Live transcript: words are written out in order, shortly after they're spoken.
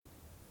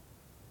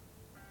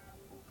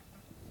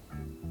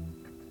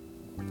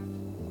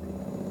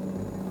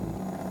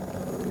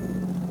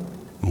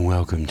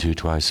Welcome to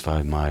Twice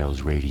 5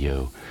 Miles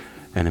Radio,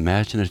 an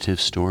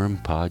imaginative storm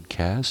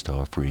podcast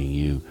offering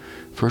you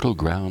fertile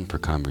ground for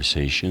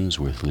conversations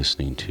worth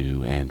listening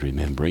to and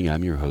remembering.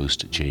 I'm your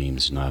host,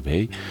 James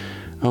Nave,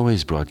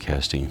 always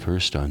broadcasting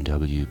first on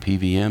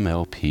WPVM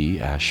LP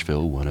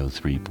Asheville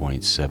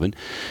 103.7,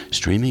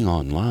 streaming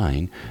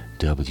online,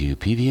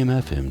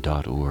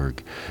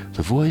 WPVMFM.org,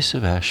 the voice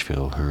of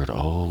Asheville heard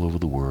all over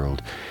the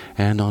world,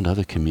 and on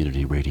other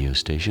community radio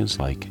stations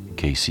like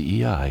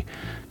KCEI,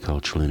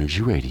 Cultural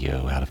Energy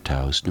Radio, out of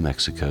Taos, New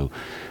Mexico.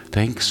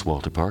 Thanks,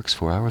 Walter Parks,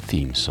 for our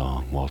theme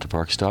song,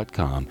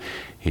 walterparks.com.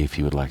 If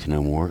you would like to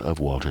know more of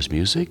Walter's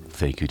music,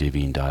 thank you,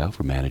 Davine Dial,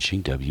 for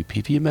managing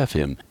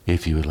WPVM-FM.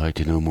 If you would like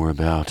to know more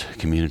about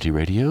community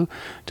radio,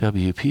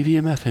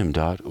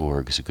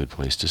 WPVMFM.org is a good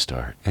place to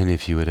start. And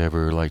if you would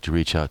ever like to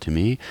reach out to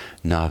me,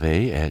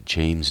 Nave at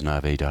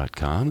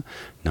jamesnave.com.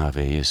 Nave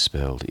is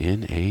spelled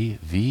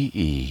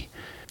N-A-V-E.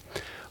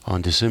 On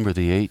December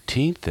the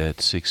 18th at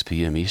 6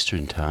 p.m.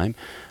 Eastern Time,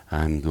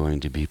 I'm going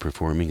to be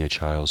performing A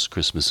Child's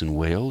Christmas in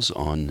Wales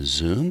on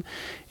Zoom.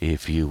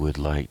 If you would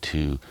like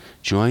to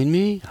join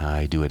me,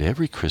 I do it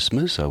every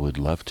Christmas. I would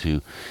love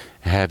to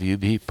have you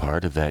be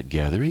part of that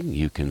gathering.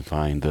 You can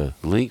find the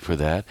link for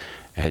that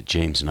at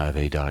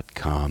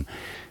jamesnave.com.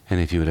 And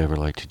if you would ever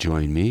like to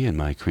join me and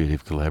my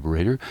creative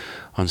collaborator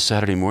on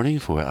Saturday morning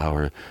for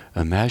our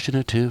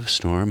Imaginative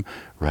Storm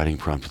Writing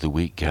Prompt of the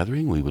Week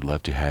gathering, we would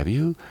love to have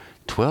you.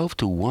 12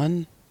 to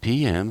 1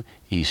 p.m.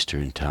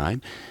 Eastern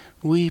Time.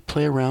 We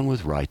play around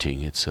with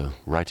writing. It's a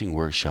writing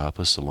workshop,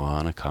 a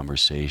salon, a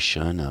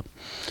conversation,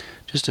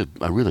 just a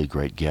really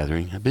great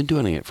gathering. I've been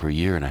doing it for a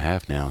year and a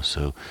half now,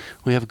 so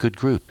we have a good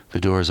group.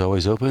 The door is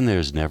always open.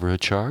 There's never a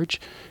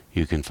charge.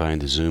 You can find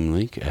the Zoom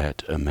link at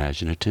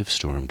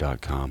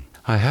imaginativestorm.com.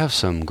 I have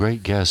some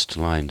great guests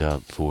lined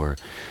up for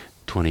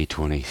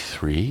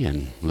 2023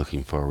 and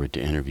looking forward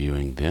to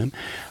interviewing them.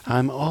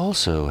 I'm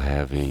also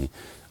having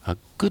a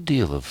good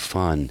deal of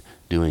fun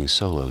doing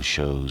solo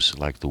shows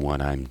like the one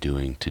I'm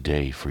doing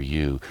today for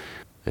you.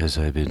 As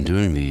I've been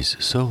doing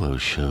these solo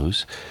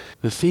shows,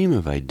 the theme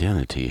of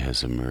identity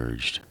has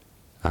emerged.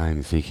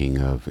 I'm thinking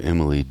of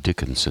Emily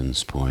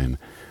Dickinson's poem,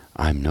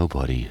 I'm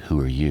Nobody, Who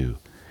Are You?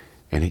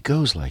 And it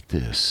goes like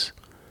this.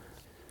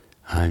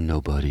 I'm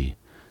nobody.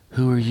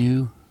 Who are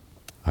you?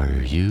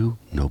 Are you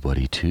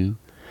nobody too?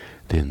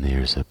 Then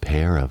there's a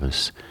pair of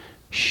us.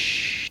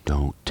 Shh,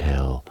 don't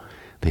tell.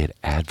 They'd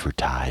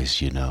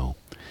advertise, you know.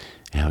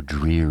 How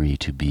dreary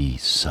to be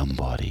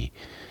somebody.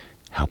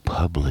 How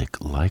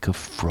public, like a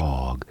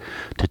frog,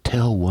 to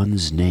tell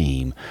one's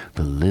name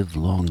the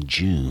livelong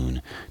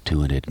June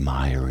to an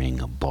admiring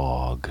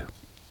bog.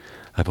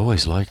 I've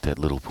always liked that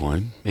little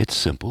poem. It's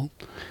simple.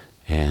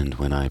 And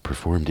when I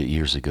performed it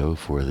years ago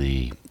for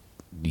the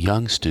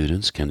young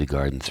students,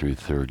 kindergarten through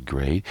third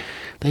grade,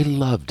 they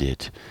loved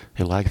it.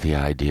 They liked the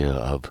idea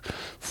of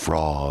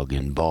frog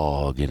and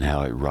bog and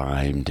how it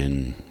rhymed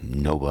and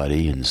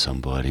nobody and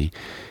somebody.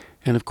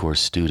 And of course,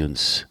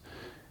 students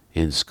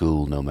in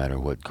school, no matter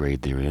what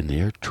grade they're in,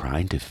 they're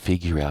trying to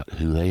figure out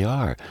who they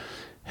are.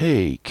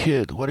 Hey,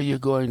 kid, what are you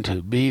going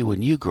to be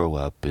when you grow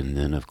up? And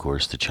then, of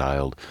course, the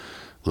child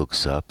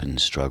looks up and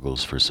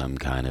struggles for some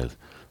kind of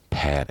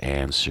pat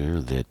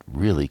answer that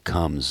really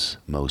comes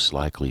most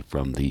likely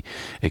from the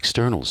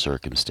external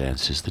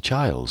circumstances the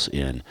child's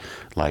in,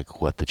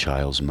 like what the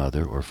child's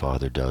mother or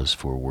father does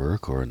for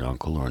work, or an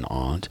uncle or an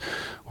aunt,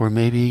 or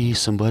maybe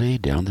somebody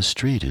down the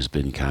street who's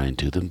been kind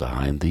to them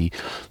behind the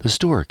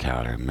store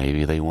counter.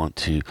 Maybe they want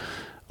to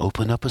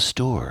open up a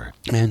store.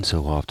 And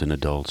so often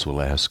adults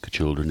will ask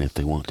children if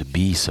they want to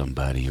be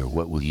somebody, or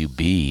what will you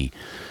be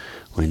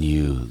when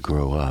you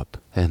grow up?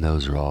 And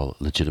those are all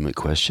legitimate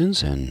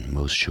questions, and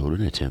most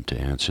children attempt to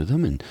answer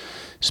them and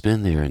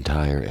spend their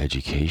entire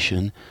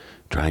education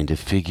trying to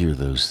figure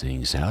those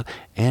things out,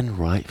 and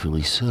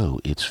rightfully so.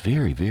 It's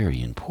very, very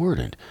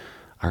important.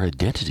 Our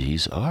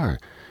identities are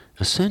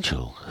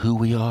essential. Who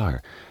we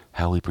are,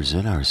 how we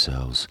present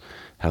ourselves,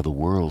 how the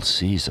world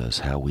sees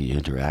us, how we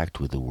interact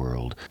with the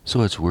world.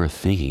 So it's worth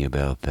thinking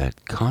about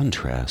that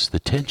contrast, the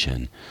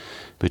tension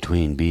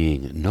between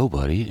being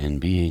nobody and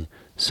being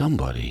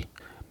somebody.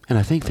 And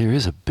I think there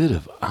is a bit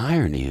of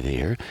irony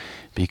there,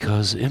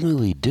 because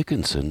Emily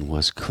Dickinson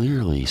was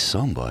clearly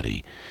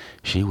somebody.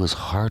 She was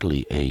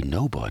hardly a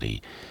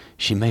nobody.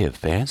 She may have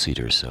fancied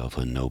herself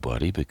a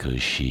nobody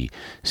because she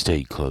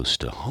stayed close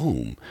to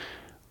home.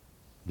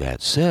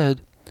 That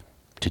said,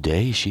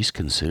 today she's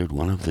considered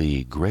one of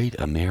the great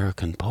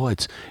American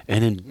poets,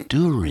 an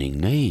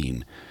enduring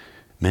name.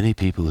 Many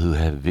people who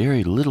have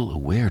very little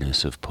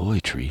awareness of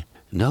poetry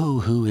know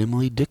who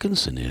Emily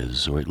Dickinson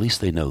is, or at least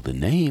they know the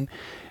name,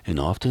 and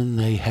often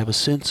they have a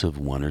sense of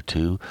one or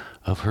two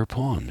of her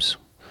poems.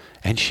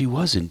 And she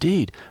was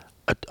indeed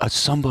a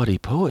somebody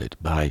poet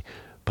by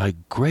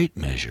great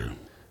measure.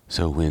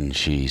 So when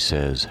she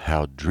says,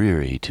 how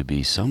dreary to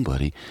be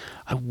somebody,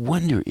 I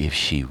wonder if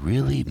she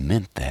really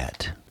meant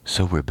that.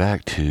 So we're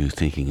back to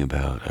thinking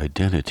about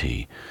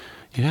identity.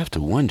 You have to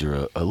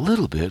wonder a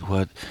little bit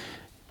what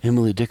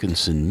Emily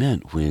Dickinson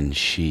meant when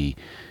she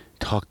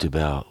talked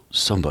about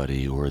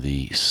somebody or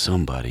the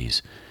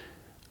somebodies.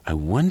 I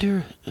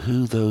wonder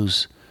who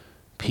those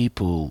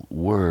people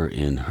were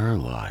in her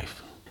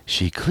life.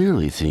 She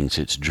clearly thinks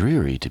it's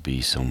dreary to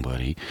be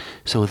somebody,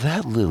 so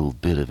that little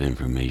bit of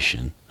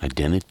information,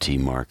 identity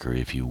marker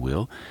if you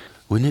will,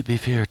 wouldn't it be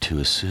fair to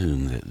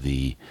assume that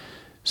the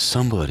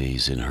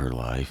somebodies in her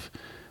life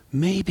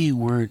maybe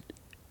weren't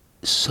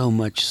so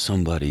much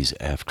somebodies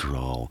after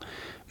all?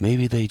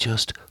 Maybe they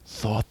just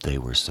thought they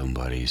were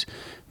somebodies.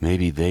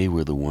 Maybe they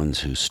were the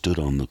ones who stood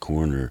on the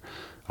corner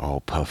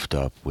all puffed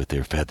up with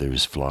their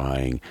feathers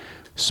flying,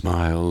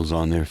 smiles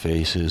on their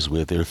faces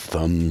with their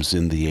thumbs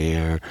in the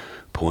air,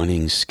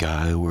 pointing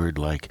skyward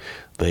like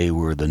they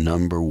were the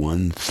number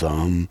one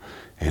thumb,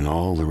 and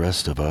all the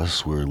rest of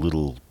us were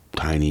little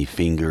tiny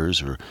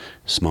fingers or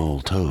small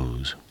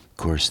toes. Of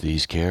course,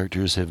 these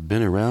characters have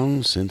been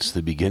around since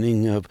the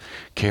beginning of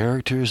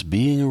characters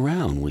being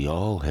around. We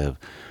all have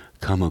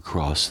come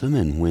across them,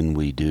 and when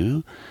we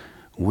do,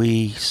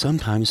 we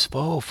sometimes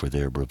fall for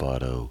their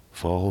bravado,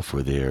 fall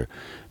for their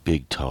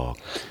big talk.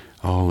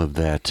 All of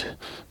that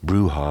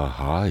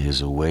brouhaha is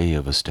a way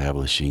of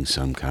establishing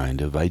some kind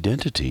of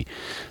identity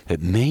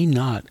that may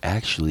not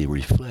actually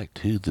reflect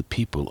who the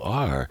people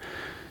are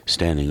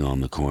standing on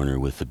the corner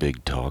with the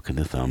big talk and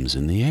the thumbs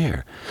in the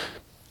air.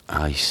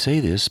 I say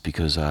this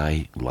because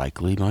I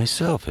likely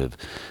myself have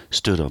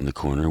stood on the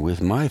corner with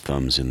my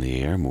thumbs in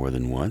the air more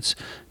than once,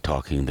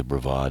 talking the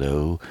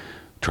bravado,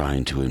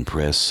 trying to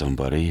impress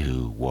somebody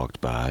who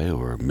walked by,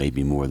 or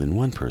maybe more than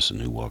one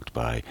person who walked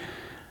by.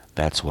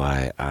 That's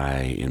why I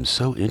am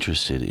so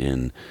interested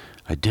in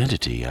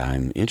identity.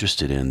 I'm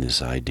interested in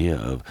this idea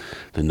of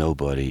the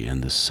nobody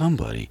and the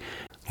somebody.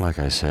 Like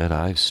I said,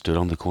 I've stood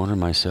on the corner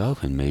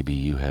myself, and maybe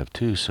you have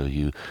too, so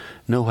you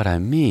know what I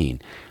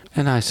mean.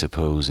 And I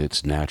suppose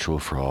it's natural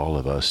for all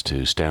of us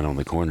to stand on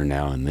the corner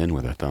now and then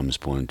with our thumbs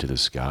pointed to the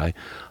sky,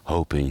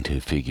 hoping to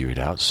figure it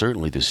out.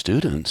 Certainly the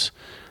students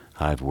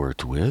I've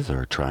worked with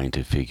are trying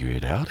to figure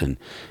it out, and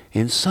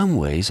in some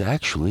ways,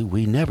 actually,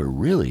 we never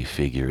really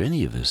figure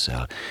any of this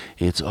out.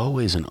 It's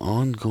always an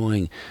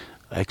ongoing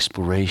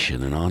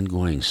exploration, an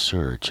ongoing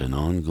search, an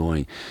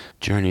ongoing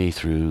journey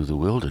through the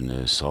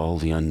wilderness, all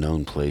the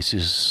unknown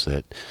places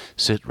that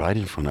sit right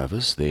in front of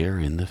us there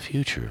in the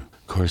future.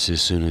 Of course,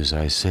 as soon as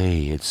I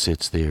say it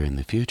sits there in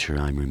the future,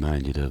 I'm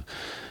reminded of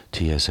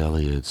T.S.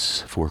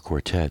 Eliot's Four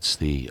Quartets,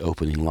 the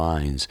opening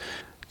lines.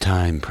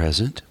 Time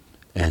present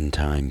and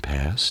time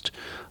past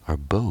are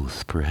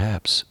both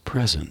perhaps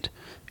present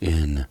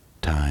in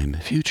time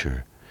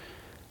future,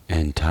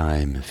 and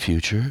time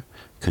future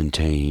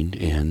contained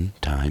in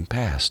time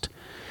past.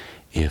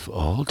 If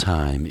all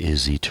time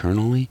is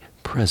eternally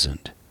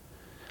present,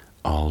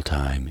 all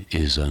time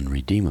is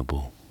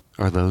unredeemable.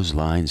 Are those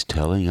lines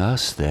telling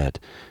us that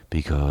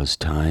because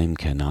time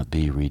cannot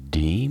be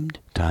redeemed,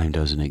 time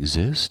doesn't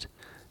exist?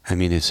 I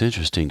mean, it's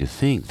interesting to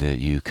think that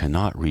you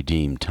cannot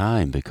redeem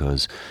time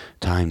because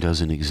time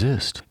doesn't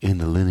exist in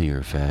the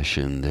linear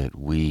fashion that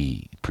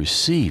we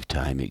perceive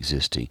time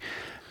existing.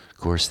 Of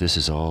course, this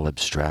is all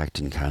abstract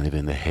and kind of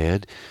in the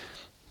head.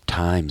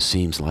 Time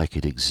seems like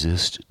it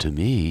exists to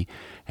me,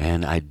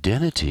 and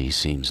identity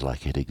seems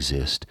like it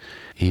exists.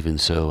 Even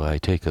so, I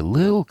take a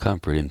little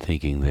comfort in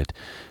thinking that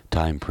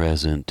time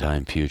present,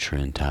 time future,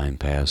 and time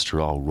past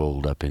are all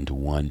rolled up into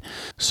one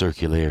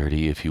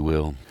circularity, if you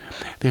will.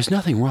 There's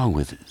nothing wrong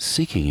with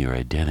seeking your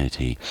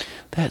identity.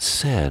 That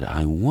said,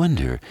 I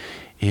wonder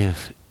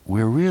if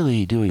we're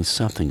really doing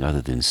something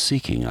other than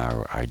seeking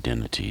our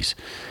identities.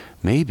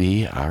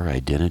 Maybe our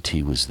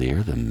identity was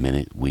there the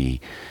minute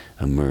we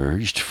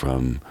emerged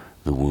from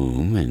the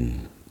womb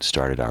and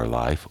started our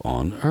life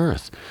on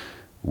Earth.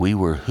 We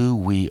were who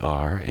we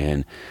are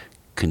and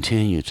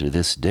continue to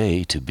this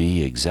day to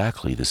be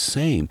exactly the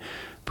same.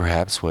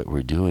 Perhaps what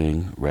we're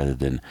doing, rather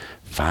than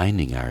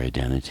finding our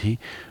identity,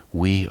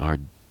 we are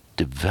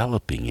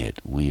developing it,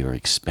 we are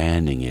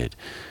expanding it,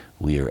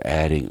 we are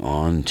adding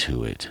on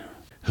to it.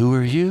 Who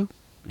are you?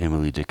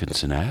 Emily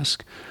Dickinson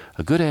asked.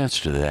 A good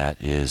answer to that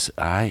is,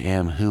 I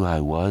am who I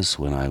was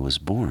when I was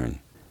born.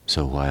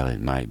 So while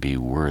it might be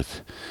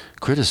worth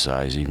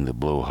criticizing the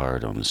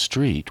blowhard on the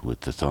street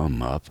with the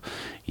thumb up,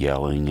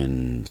 yelling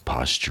and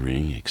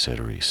posturing,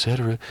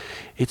 etc.,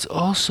 it's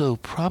also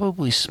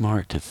probably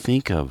smart to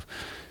think of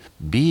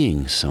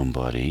being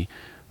somebody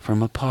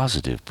from a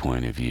positive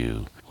point of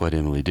view. What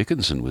Emily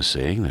Dickinson was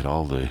saying, that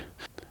all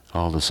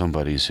the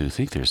somebodies who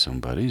think they're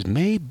somebodies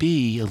may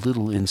be a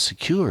little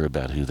insecure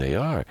about who they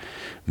are.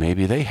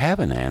 Maybe they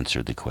haven't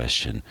answered the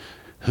question,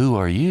 who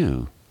are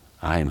you?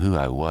 I am who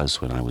I was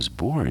when I was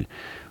born.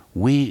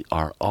 We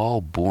are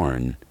all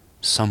born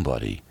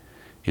somebody.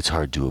 It's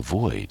hard to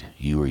avoid.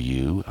 You are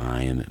you,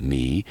 I am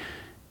me.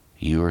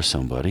 You are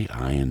somebody,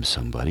 I am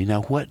somebody.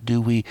 Now, what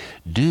do we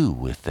do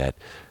with that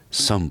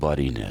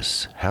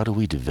somebodiness? How do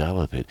we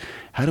develop it?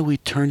 How do we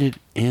turn it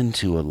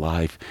into a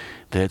life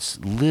that's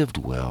lived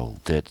well,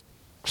 that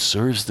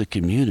serves the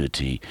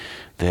community,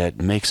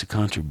 that makes a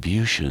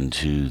contribution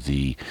to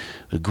the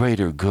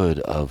greater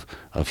good of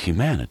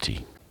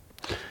humanity?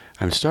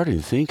 I'm starting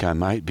to think I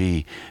might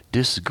be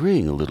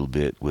disagreeing a little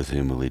bit with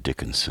Emily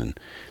Dickinson.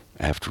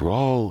 After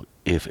all,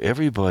 if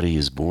everybody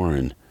is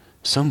born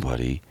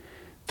somebody,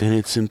 then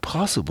it's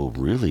impossible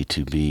really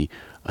to be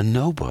a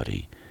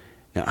nobody.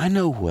 Now, I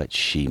know what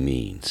she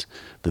means.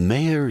 The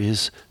mayor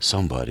is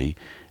somebody,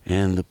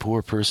 and the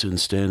poor person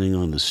standing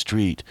on the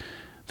street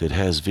that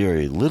has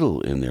very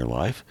little in their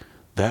life,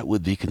 that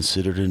would be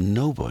considered a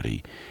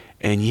nobody.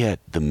 And yet,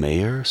 the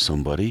mayor,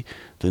 somebody,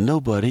 the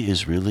nobody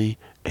is really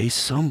a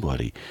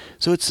somebody.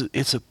 So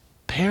it's a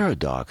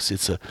paradox.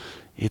 It's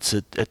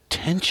a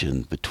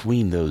tension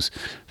between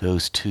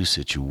those two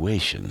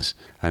situations.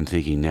 I'm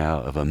thinking now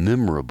of a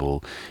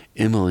memorable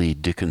Emily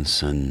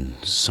Dickinson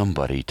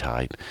somebody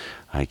type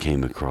I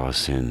came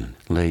across in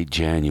late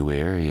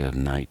January of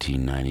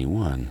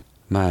 1991.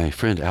 My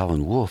friend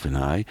Alan Wolfe and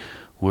I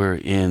were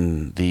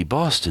in the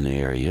Boston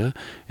area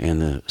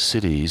and the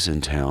cities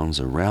and towns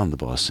around the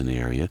Boston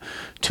area,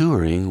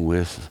 touring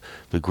with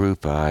the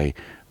group I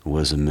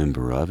was a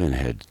member of and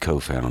had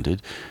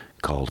co-founded,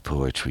 called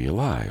Poetry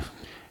Alive.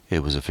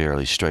 It was a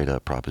fairly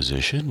straight-up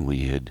proposition.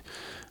 We had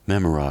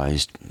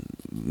memorized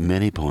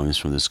many poems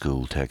from the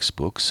school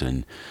textbooks,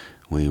 and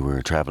we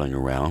were traveling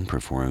around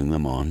performing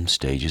them on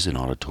stages in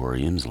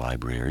auditoriums,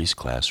 libraries,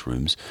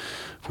 classrooms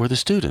for the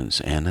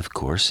students. And of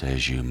course,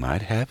 as you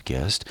might have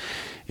guessed,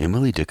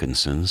 Emily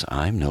Dickinson's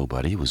I'm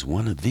Nobody was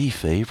one of the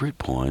favorite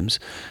poems.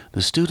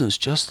 The students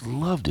just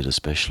loved it,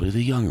 especially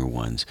the younger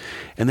ones.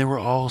 And there were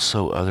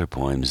also other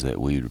poems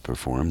that we would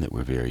perform that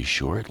were very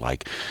short,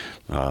 like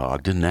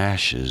Ogden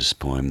Nash's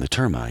poem, The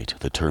Termite.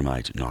 The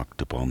termite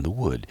knocked upon the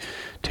wood,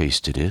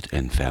 tasted it,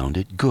 and found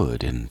it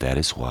good, and that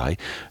is why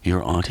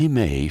your Auntie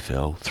May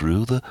fell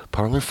through the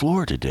parlor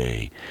floor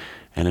today.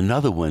 And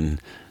another one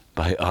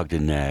by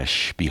Ogden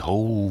Nash,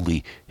 behold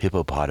the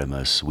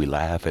hippopotamus, we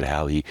laugh at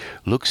how he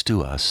looks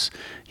to us,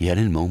 yet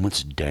in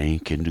moments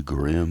dank and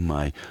grim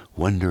I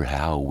wonder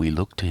how we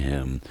look to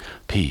him.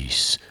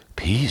 Peace,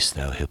 peace,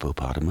 thou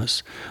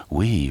hippopotamus,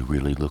 we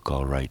really look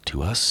all right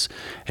to us,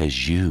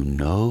 as you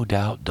no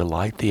doubt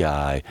delight the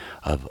eye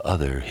of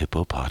other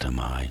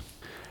hippopotami.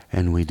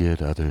 And we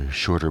did other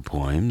shorter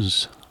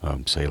poems,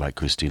 say like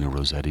Christina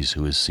Rossetti's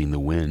Who Has Seen the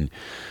Wind?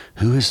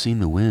 Who has seen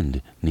the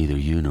wind? Neither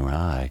you nor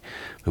I.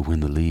 But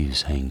when the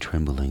leaves hang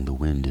trembling, the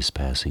wind is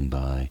passing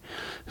by.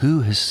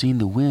 Who has seen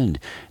the wind?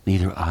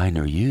 Neither I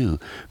nor you.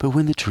 But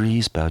when the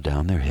trees bow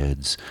down their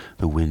heads,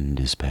 the wind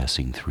is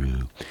passing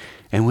through.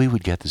 And we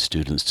would get the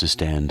students to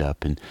stand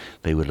up, and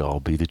they would all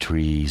be the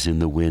trees,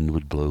 and the wind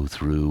would blow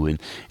through, and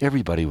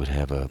everybody would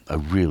have a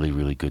really,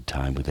 really good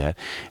time with that.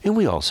 And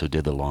we also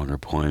did the longer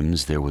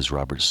poems. There was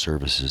Robert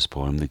Service's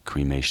poem, The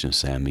Cremation of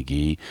Sam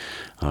McGee,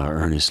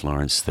 Ernest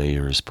Lawrence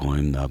Thayer's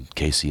poem,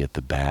 Casey at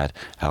the Bat,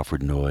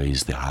 Alfred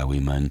Noyes, The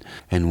Highwayman,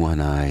 and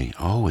one I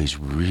always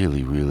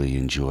really, really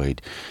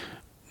enjoyed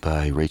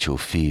by Rachel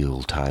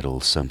Field,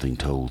 titled Something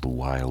Told the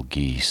Wild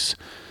Geese.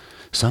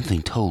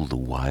 Something told the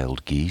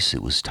wild geese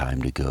it was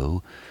time to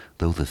go,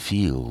 though the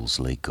fields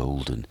lay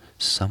golden,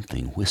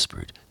 something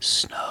whispered,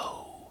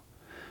 snow.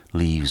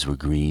 Leaves were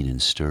green and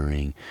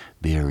stirring,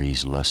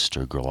 berries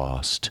luster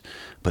glossed,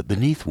 but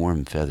beneath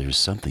warm feathers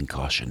something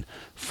cautioned,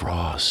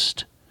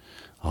 frost.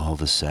 All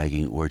the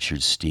sagging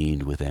orchards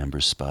steamed with amber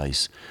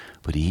spice,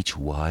 but each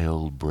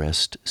wild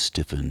breast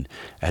stiffened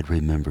at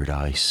remembered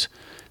ice.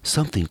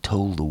 Something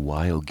told the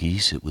wild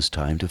geese it was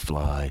time to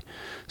fly.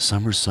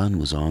 Summer sun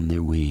was on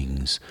their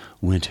wings,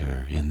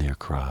 winter in their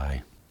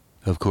cry.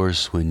 Of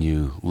course, when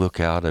you look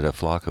out at a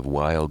flock of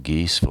wild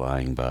geese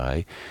flying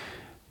by,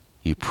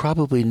 you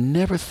probably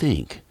never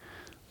think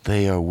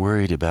they are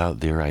worried about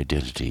their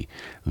identity.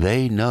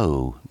 They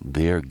know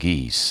they're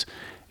geese,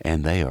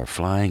 and they are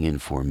flying in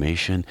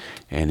formation,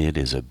 and it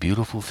is a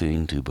beautiful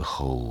thing to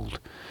behold.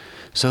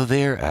 So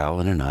there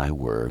Alan and I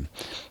were,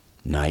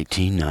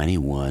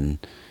 1991.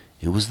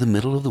 It was the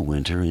middle of the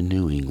winter in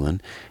New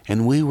England,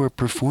 and we were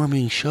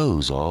performing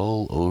shows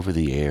all over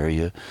the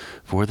area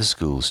for the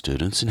school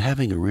students and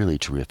having a really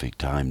terrific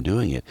time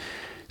doing it.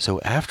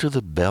 So after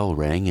the bell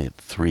rang at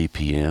 3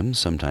 p.m.,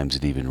 sometimes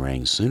it even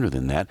rang sooner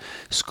than that,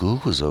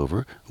 school was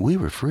over, we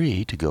were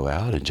free to go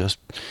out and just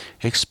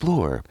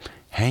explore,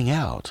 hang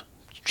out,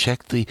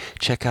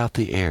 check out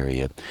the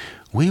area.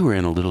 We were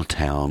in a little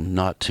town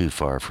not too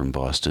far from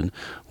Boston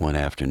one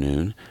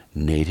afternoon,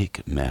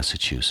 Natick,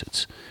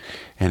 Massachusetts.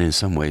 And in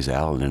some ways,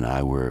 Alan and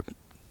I were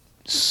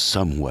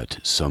somewhat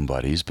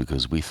somebodies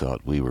because we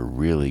thought we were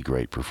really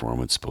great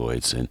performance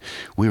poets, and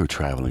we were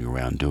traveling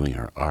around doing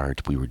our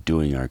art, we were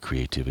doing our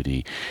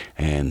creativity,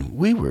 and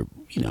we were,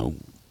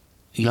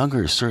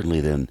 younger certainly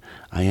than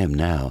I am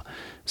now.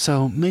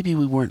 So maybe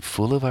we weren't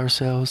full of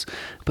ourselves,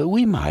 but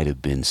we might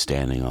have been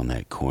standing on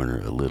that corner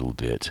a little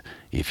bit,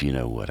 if you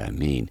know what I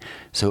mean.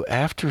 So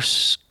after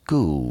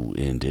school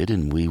ended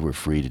and we were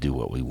free to do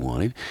what we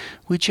wanted,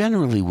 we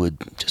generally would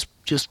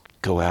just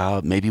go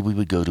out. Maybe we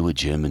would go to a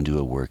gym and do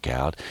a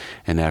workout,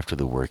 and after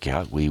the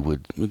workout we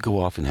would go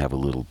off and have a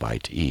little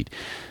bite to eat.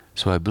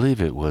 So I believe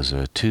it was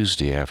a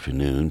Tuesday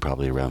afternoon,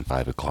 probably around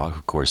 5 o'clock.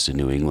 Of course, in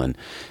New England,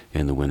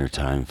 in the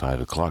wintertime,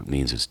 5 o'clock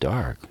means it's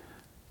dark.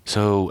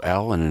 So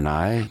Alan and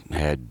I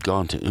had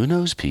gone to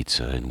Uno's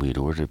Pizza, and we'd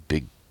ordered a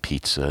big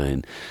pizza,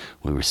 and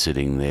we were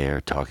sitting there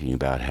talking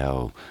about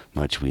how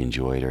much we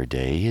enjoyed our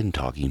day and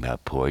talking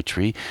about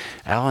poetry.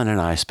 Alan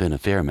and I spent a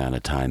fair amount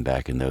of time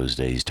back in those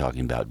days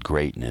talking about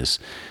greatness.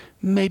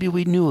 Maybe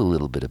we knew a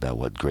little bit about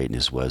what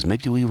greatness was.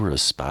 Maybe we were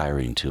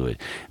aspiring to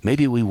it.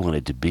 Maybe we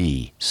wanted to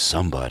be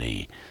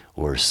somebody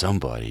or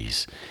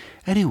somebody's.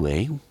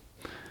 Anyway,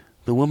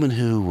 the woman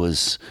who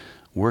was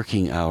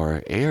working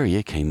our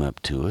area came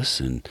up to us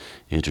and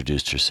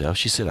introduced herself.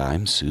 She said,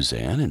 "I'm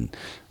Suzanne, and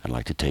I'd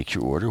like to take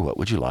your order. What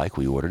would you like?"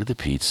 We ordered the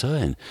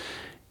pizza,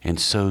 and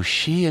so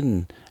she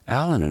and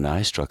Alan and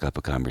I struck up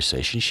a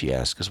conversation. She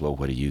asked us, "Well,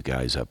 what are you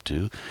guys up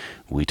to?"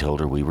 We told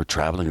her we were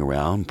traveling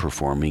around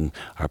performing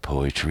our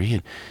poetry,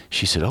 and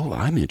she said, "Oh,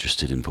 I'm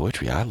interested in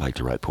poetry. I'd like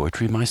to write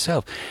poetry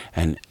myself,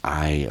 and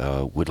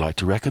I would like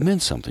to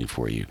recommend something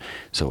for you."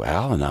 So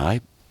Al and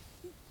I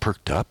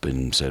perked up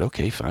and said,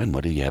 "Okay, fine.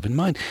 What do you have in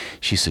mind?"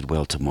 She said,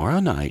 "Well, tomorrow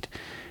night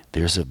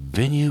there's a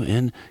venue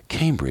in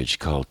Cambridge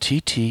called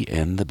TT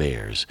and the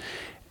Bears,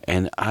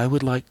 and I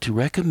would like to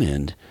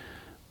recommend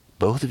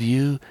both of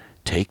you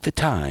take the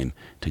time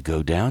to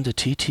go down to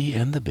TT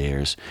and the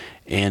Bears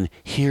and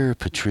hear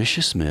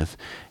Patricia Smith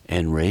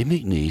and Ray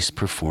McNeese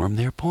perform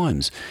their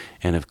poems."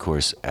 And of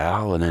course,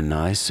 Alan and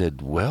I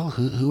said, "Well,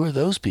 who are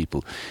those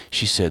people?"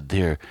 She said,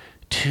 "They're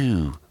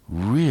two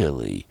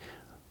really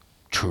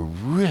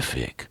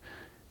terrific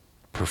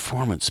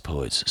performance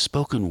poets,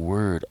 spoken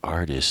word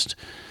artists,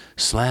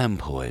 slam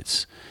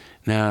poets."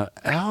 Now,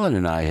 Alan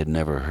and I had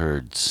never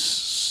heard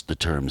the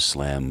term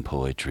slam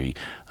poetry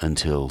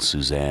until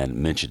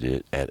Suzanne mentioned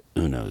it at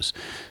Uno's.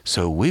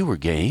 So we were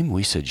game.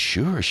 We said,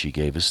 sure. She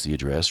gave us the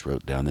address,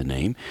 wrote down the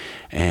name.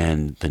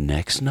 And the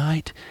next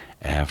night,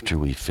 after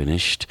we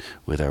finished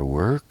with our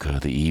work,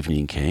 the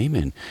evening came,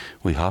 and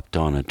we hopped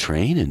on a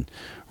train and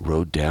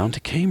rode down to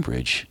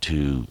Cambridge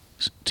to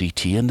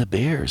TT and the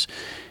Bears.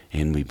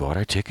 And we bought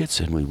our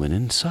tickets and we went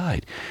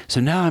inside. So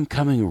now I'm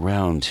coming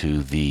around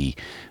to the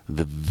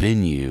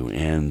venue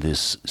and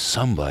this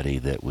somebody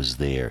that was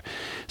there.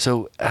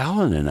 So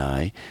Alan and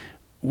I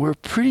were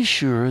pretty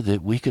sure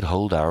that we could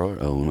hold our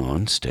own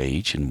on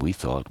stage, and we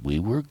thought we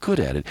were good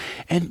at it.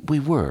 And we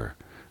were.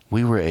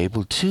 We were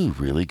able to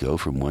really go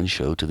from one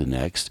show to the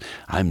next.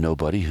 I'm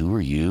nobody. Who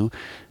are you?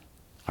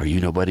 Are you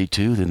nobody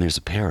too? Then there's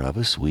a pair of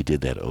us. We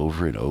did that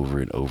over and over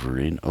and over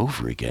and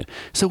over again.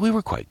 So we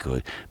were quite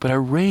good. But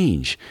our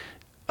range,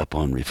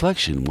 upon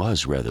reflection,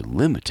 was rather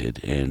limited,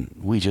 and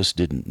we just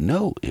didn't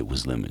know it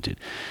was limited.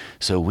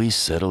 So we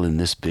settle in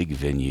this big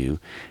venue,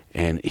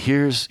 and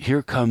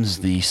here comes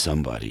the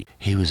somebody.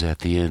 He was at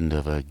the end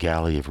of a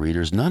galley of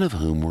readers, none of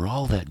whom were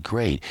all that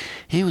great.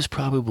 He was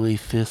probably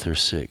fifth or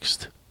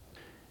sixth.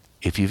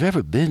 If you've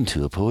ever been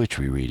to a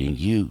poetry reading,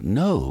 you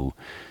know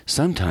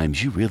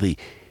sometimes you really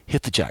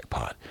hit the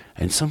jackpot,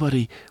 and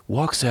somebody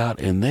walks out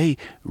and they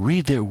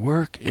read their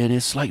work, and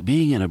it's like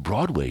being in a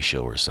Broadway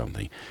show or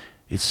something.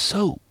 It's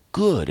so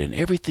good, and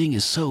everything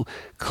is so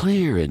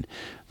clear, and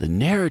the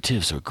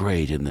narratives are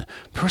great, and the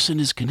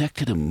person is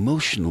connected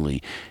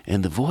emotionally,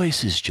 and the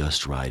voice is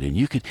just right, and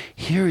you can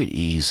hear it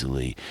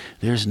easily.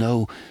 There's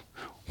no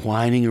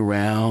whining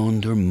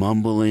around or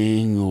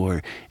mumbling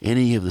or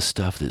any of the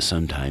stuff that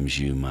sometimes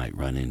you might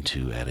run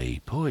into at a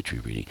poetry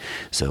reading.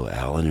 So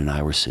Alan and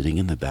I were sitting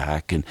in the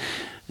back, and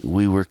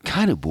we were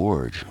kind of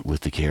bored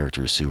with the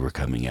characters who were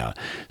coming out.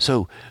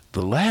 So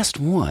the last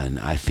one,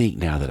 I think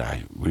now that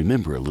I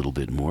remember a little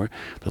bit more,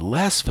 the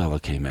last fellow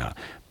came out.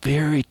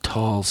 Very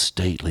tall,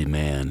 stately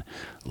man,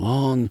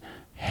 long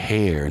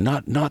hair,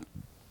 not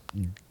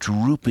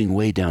drooping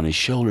way down his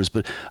shoulders,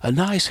 but a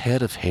nice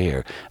head of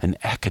hair, an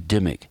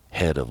academic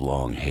head of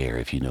long hair,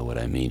 if you know what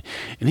I mean.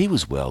 And he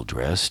was well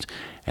dressed,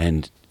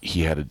 and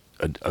he had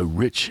a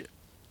rich,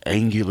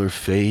 angular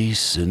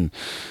face, and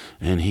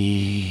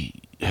he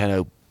had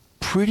a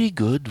pretty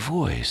good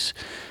voice.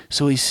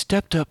 So he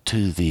stepped up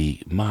to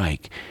the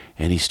mic,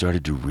 and he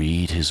started to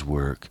read his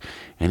work,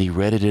 and he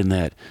read it in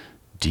that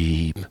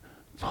deep,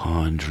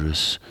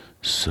 ponderous,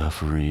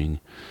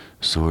 suffering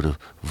sort of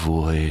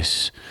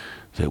voice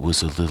that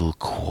was a little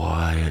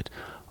quiet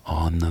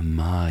on the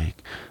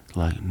mic,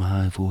 like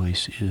my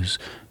voice is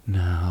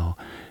now.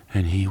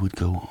 And he would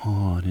go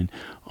on and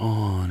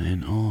on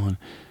and on.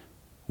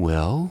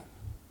 Well,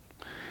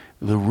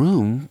 the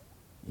room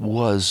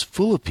was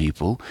full of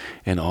people,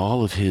 and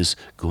all of his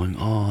going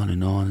on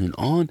and on and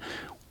on,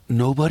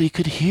 nobody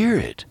could hear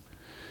it.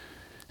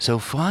 So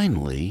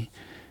finally,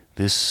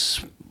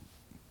 this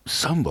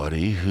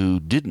somebody who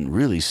didn't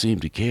really seem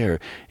to care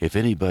if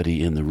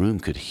anybody in the room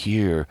could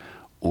hear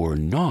or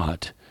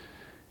not,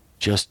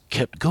 just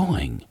kept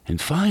going. And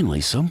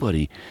finally,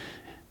 somebody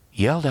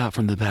yelled out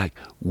from the back,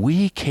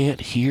 "We can't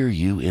hear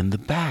you in the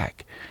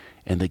back."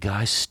 And the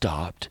guy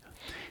stopped,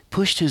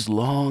 pushed his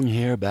long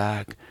hair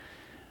back,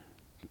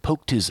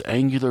 poked his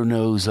angular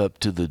nose up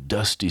to the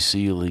dusty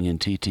ceiling in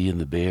TT and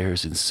the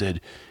Bears, and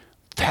said,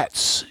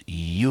 "That's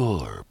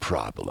your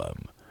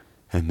problem."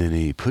 And then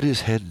he put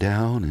his head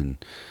down and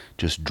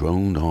just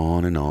droned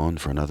on and on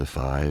for another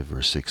 5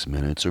 or 6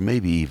 minutes, or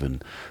maybe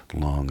even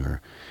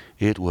longer.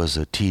 It was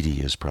a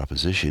tedious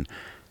proposition,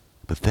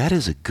 but that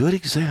is a good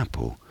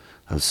example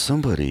of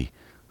somebody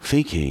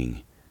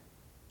thinking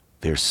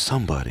they're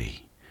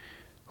somebody,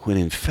 when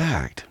in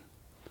fact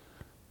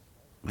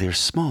they're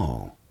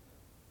small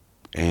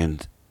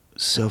and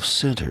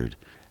self-centered,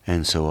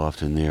 and so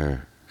often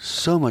they're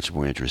so much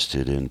more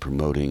interested in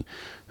promoting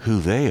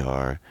who they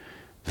are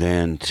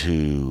than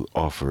to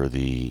offer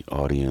the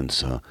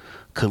audience a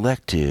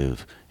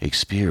collective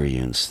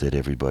experience that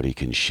everybody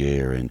can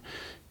share and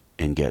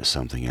get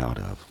something out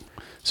of.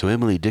 So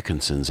Emily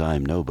Dickinson's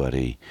I'm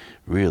Nobody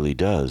really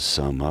does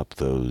sum up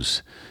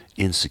those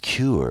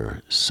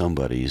insecure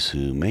somebodies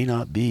who may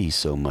not be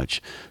so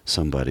much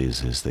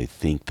somebodies as they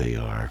think they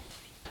are.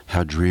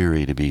 How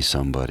dreary to be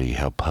somebody,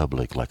 how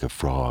public like a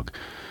frog,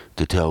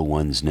 to tell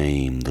one's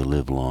name the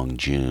livelong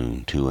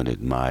June to an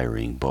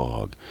admiring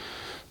bog.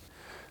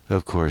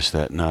 Of course,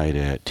 that night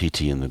at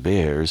T.T. and the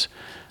Bears,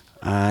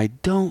 I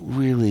don't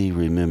really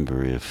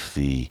remember if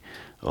the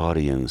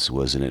audience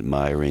was an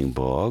admiring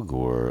bog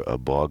or a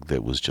bog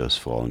that was just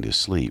falling to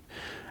sleep.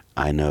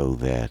 I know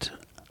that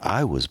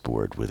I was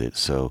bored with it,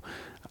 so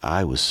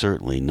I was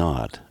certainly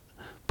not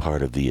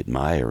part of the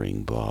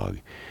admiring bog.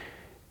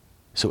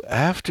 So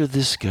after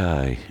this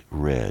guy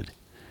read,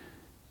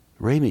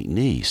 Ray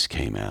McNeese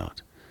came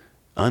out.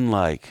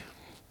 Unlike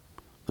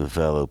the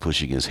fellow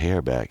pushing his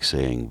hair back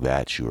saying,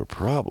 "That's your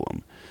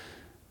problem,"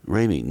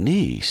 Ray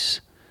McNeese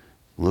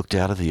looked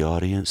out of the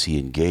audience. He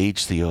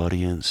engaged the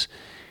audience.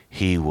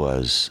 He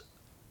was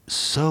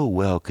so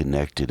well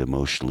connected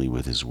emotionally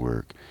with his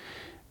work.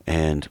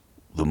 And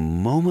the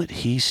moment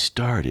he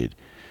started,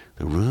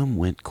 the room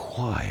went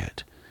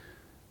quiet.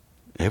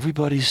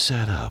 Everybody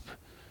sat up.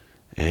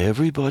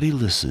 Everybody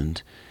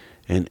listened,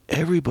 and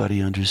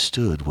everybody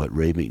understood what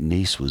Ray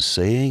McNeese was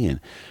saying,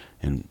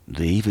 and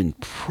they even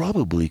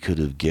probably could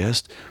have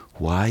guessed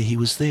why he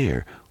was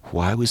there.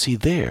 Why was he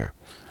there?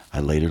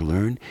 I later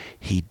learned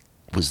he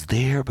was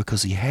there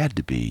because he had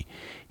to be.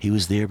 He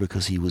was there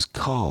because he was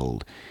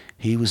called.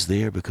 He was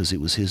there because it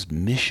was his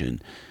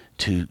mission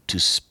to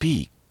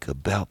speak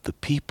about the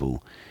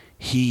people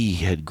he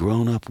had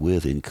grown up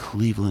with in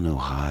Cleveland,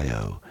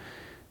 Ohio.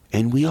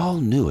 And we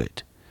all knew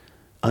it.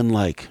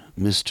 Unlike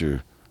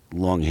Mr.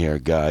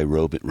 long-haired guy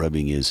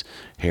rubbing his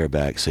hair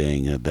back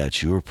saying,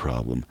 "That's your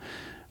problem,"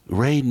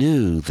 Ray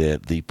knew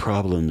that the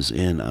problems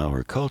in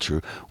our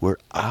culture were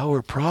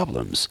our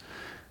problems.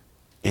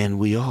 And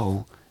we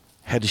all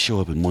had to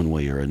show up in one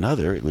way or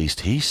another, at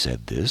least he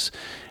said this,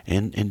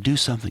 and do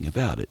something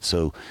about it.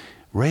 So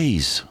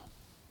Ray's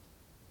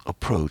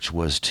approach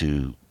was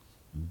to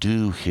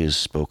do his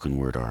spoken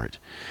word art.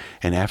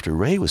 And after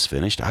Ray was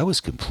finished, I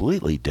was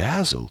completely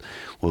dazzled.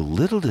 Well,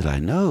 little did I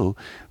know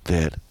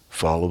that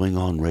following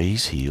on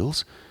Ray's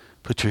heels,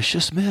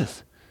 Patricia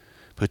Smith.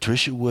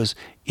 Patricia was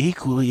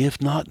equally, if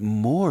not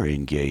more,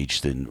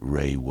 engaged than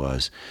Ray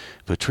was.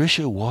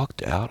 Patricia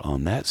walked out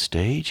on that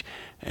stage,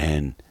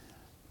 and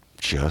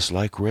just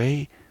like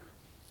Ray,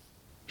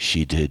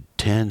 she did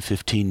 10,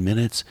 15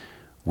 minutes.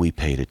 We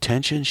paid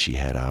attention. She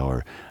had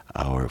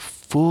our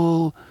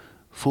full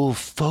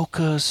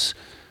focus.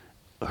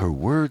 Her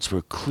words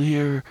were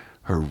clear.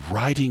 Her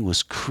writing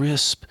was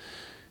crisp,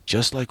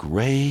 just like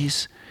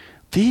Ray's.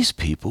 These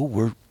people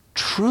were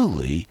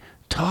truly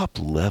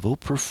top-level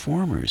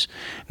performers.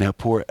 Now,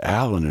 poor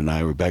Alan and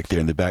I were back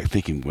there in the back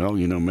thinking, well,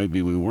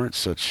 maybe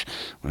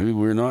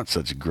we're not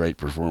such great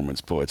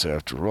performance poets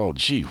after all.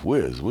 Gee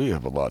whiz, we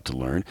have a lot to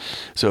learn.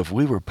 So if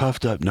we were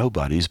puffed up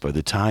nobodies by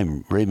the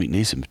time Ray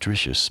McNeese and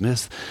Patricia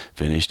Smith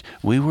finished,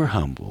 we were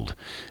humbled.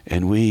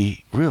 And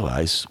we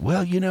realized,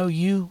 well,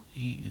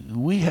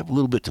 we have a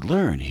little bit to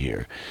learn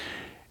here.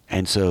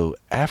 And so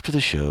after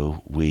the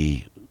show,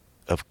 we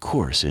of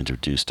course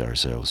introduced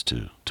ourselves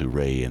to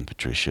Ray and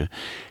Patricia,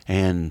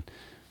 and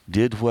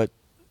did what's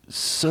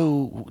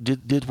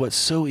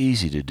so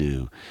easy to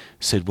do.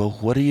 Said, well,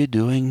 what are you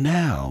doing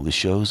now? The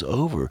show's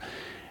over.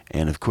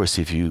 And of course,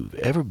 if you've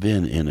ever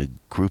been in a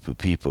group of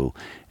people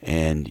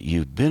and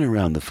you've been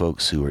around the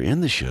folks who are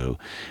in the show,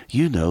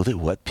 you know that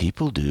what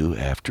people do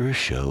after a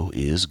show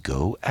is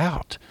go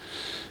out.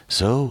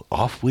 So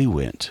off we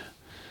went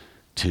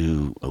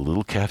to a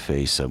little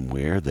cafe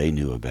somewhere they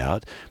knew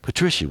about.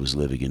 Patricia was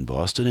living in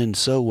Boston, and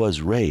so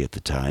was Ray at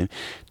the time.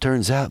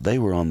 Turns out they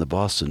were on the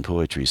Boston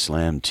Poetry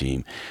Slam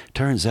team.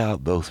 Turns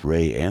out both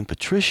Ray and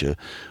Patricia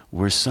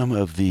were some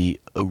of the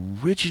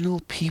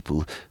original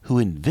people who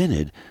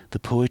invented the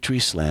Poetry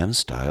Slam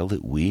style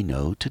that we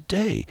know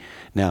today.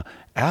 Now,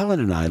 Alan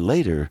and I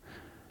later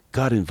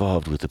got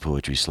involved with the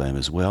Poetry Slam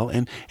as well,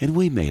 and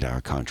we made our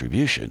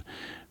contribution.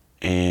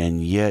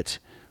 And yet,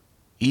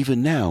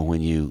 even now,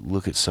 when you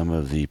look at some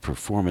of the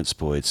performance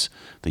poets,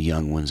 the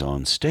young ones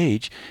on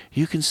stage,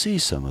 you can see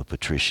some of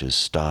Patricia's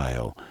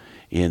style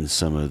in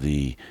some of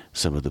the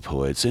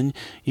poets, and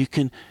you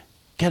can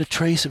get a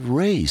trace of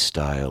Ray's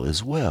style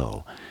as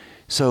well.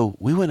 So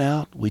we went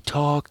out, we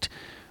talked,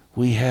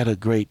 We had a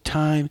great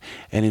time,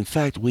 and in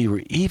fact, we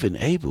were even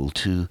able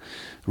to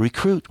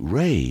recruit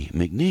Ray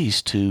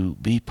McNeese to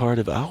be part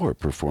of our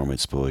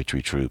performance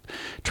poetry troupe,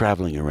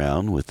 traveling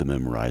around with the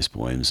memorized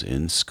poems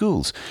in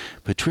schools.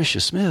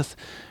 Patricia Smith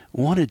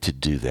wanted to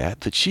do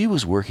that, but she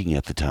was working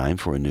at the time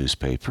for a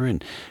newspaper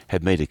and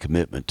had made a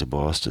commitment to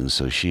Boston,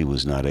 so she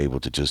was not able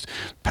to just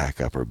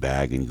pack up her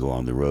bag and go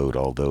on the road,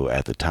 although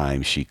at the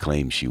time she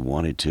claimed she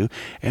wanted to,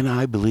 and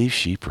I believe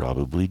she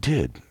probably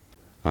did.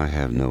 I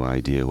have no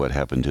idea what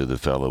happened to the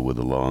fellow with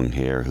the long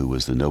hair who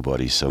was the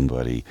nobody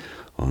somebody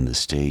on the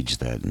stage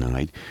that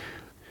night.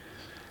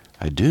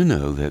 I do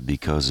know that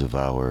because of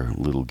our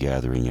little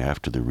gathering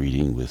after the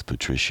reading with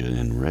Patricia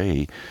and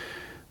Ray,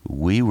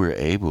 we were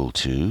able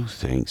to,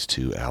 thanks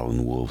to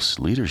Alan Wolf's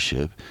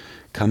leadership,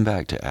 come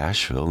back to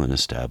Asheville and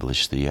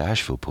establish the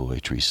Asheville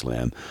Poetry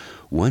Slam.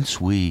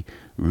 Once we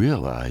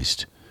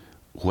realized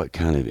what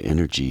kind of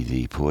energy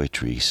the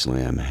Poetry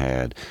Slam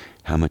had,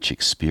 how much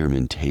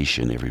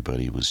experimentation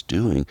everybody was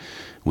doing,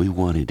 we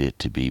wanted it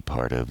to be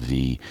part of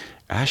the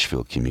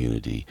Asheville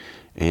community.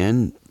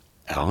 And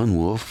Alan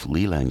Wolf,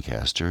 Lee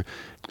Lancaster,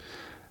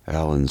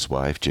 Alan's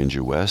wife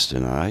Ginger West,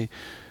 and I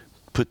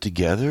put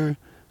together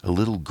a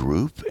little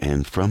group,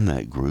 and from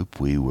that group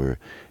we were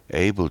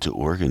able to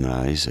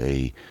organize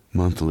a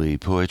monthly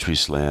poetry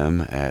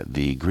slam at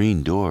the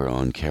Green Door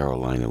on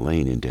Carolina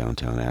Lane in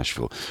downtown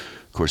Asheville.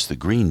 Of course, the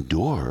Green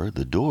Door,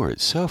 the door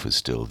itself is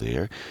still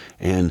there,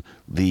 and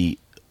the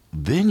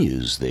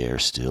venue's there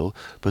still,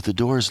 but the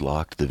door's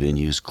locked, the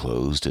venue's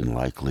closed, and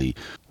likely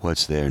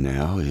what's there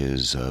now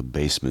is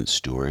basement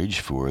storage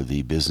for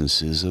the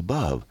businesses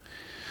above.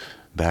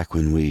 Back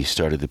when we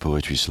started the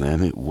Poetry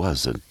Slam, it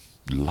was a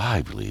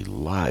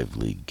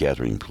lively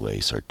gathering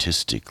place,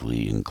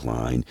 artistically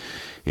inclined.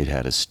 It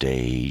had a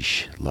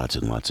stage, lots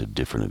and lots of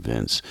different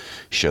events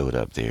showed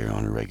up there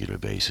on a regular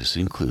basis,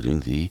 including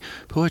the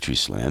Poetry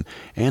Slam.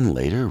 And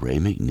later, Ray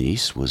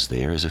McNeese was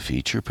there as a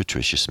feature,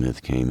 Patricia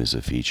Smith came as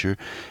a feature,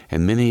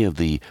 and many of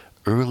the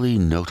early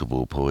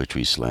notable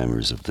poetry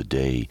slammers of the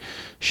day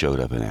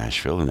showed up in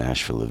Asheville, and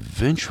Asheville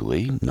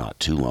eventually, not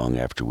too long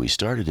after we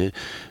started it,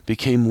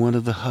 became one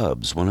of the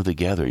hubs, one of the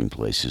gathering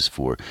places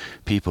for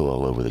people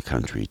all over the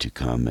country to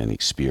come and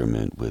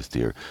experiment with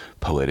their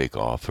poetic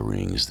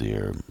offerings,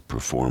 their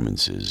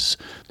performances.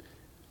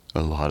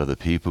 A lot of the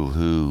people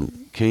who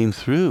came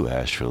through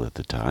Asheville at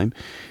the time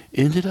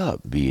ended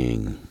up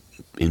being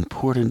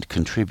important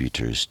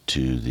contributors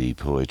to the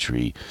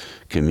poetry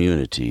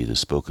community, the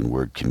spoken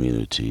word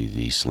community,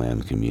 the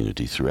slam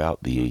community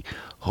throughout the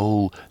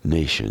whole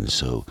nation.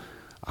 So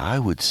I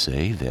would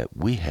say that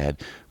we had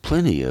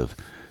plenty of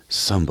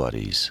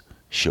somebodies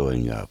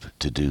showing up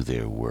to do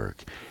their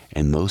work.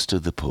 And most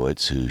of the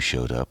poets who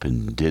showed up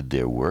and did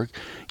their work,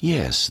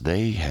 yes,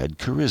 they had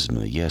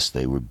charisma. Yes,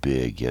 they were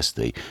big. Yes,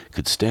 they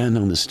could stand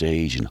on the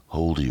stage and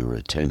hold your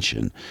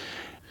attention.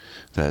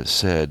 That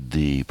said,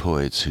 the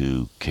poets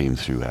who came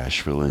through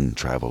Asheville and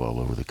traveled all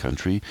over the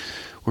country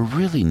were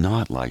really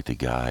not like the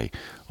guy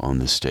on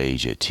the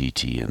stage at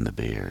TT and the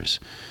Bears.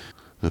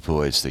 The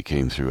poets that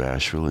came through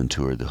Asheville and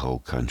toured the whole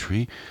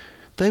country,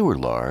 they were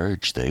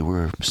large, they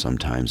were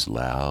sometimes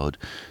loud,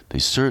 they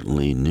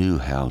certainly knew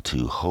how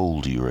to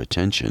hold your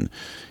attention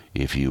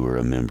if you were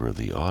a member of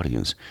the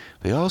audience.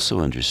 They also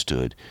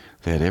understood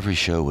that every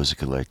show was a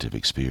collective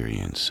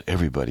experience.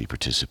 Everybody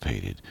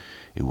participated.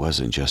 It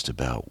wasn't just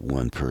about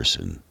one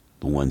person,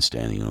 the one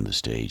standing on the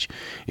stage.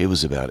 It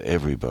was about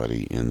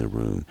everybody in the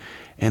room.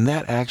 And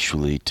that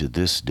actually, to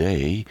this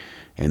day,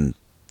 and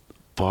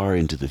far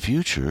into the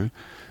future,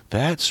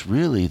 that's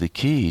really the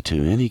key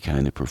to any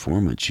kind of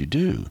performance you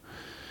do.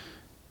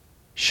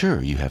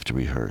 Sure, you have to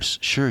rehearse.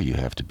 Sure, you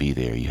have to be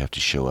there. You have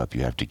to show up.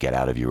 You have to get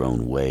out of your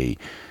own way.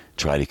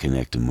 Try to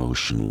connect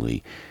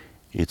emotionally.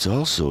 It's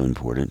also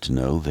important to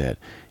know that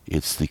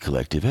it's the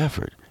collective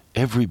effort.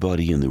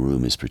 Everybody in the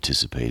room is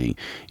participating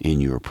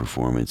in your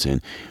performance,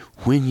 and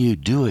when you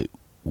do it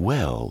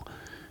well,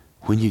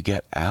 when you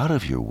get out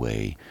of your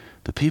way,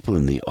 the people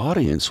in the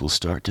audience will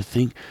start to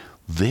think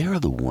they're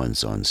the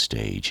ones on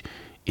stage.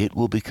 It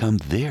will become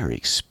their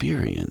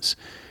experience.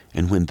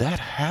 And when that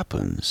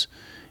happens,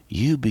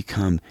 you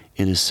become,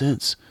 in a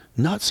sense,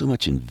 not so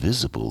much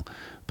invisible,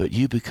 but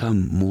you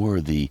become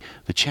more the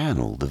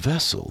channel, the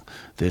vessel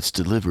that's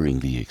delivering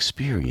the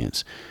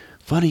experience.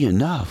 Funny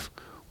enough,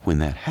 when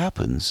that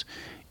happens,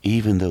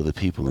 even though the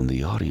people in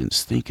the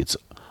audience think it's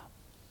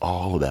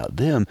all about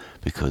them,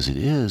 because it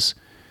is,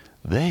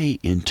 they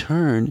in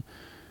turn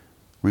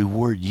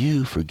reward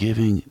you for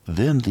giving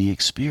them the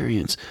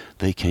experience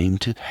they came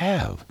to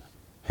have.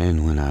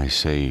 And when I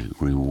say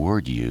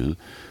reward you,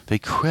 they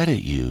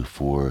credit you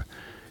for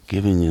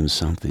giving them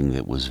something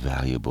that was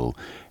valuable.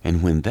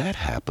 And when that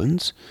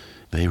happens,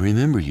 they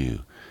remember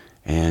you.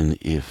 And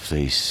if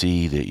they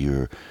see that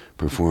you're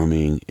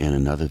performing in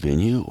another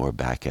venue or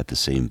back at the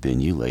same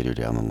venue later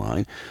down the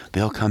line,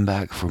 they'll come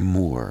back for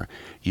more.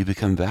 You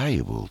become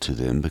valuable to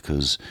them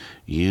because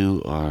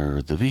you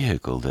are the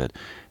vehicle that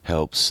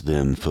helps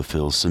them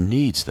fulfill some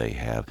needs they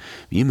have.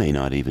 You may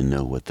not even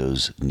know what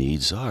those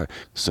needs are.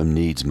 Some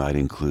needs might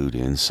include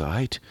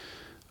insight,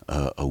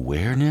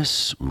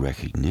 awareness,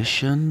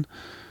 recognition,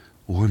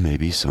 or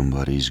maybe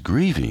somebody's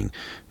grieving.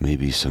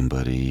 Maybe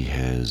somebody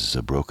has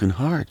a broken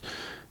heart.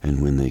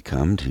 And when they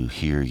come to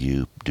hear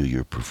you do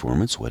your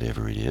performance,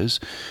 whatever it is,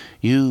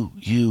 you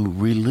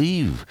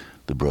relieve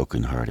the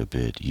broken heart a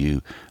bit.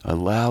 You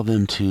allow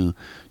them to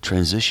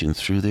transition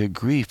through their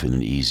grief in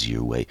an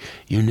easier way.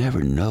 You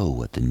never know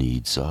what the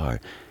needs are.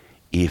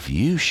 If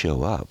you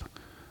show up,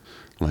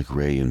 like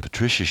Ray and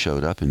Patricia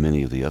showed up and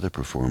many of the other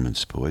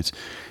performance poets,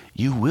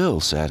 you will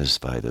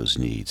satisfy those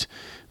needs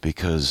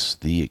because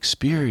the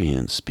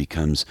experience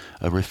becomes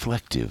a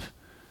reflective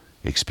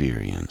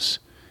experience.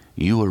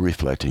 You are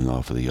reflecting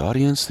off of the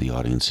audience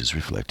is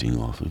reflecting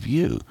off of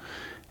you.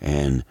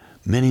 And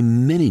many,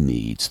 many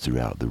needs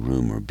throughout the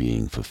room are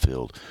being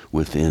fulfilled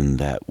within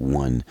that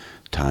one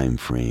time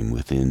frame,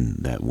 within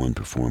that one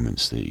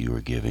performance that you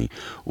are giving.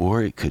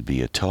 Or it could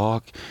be a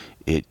talk,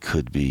 it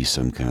could be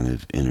some kind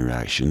of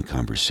interaction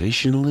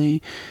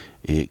conversationally,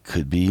 it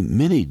could be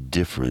many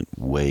different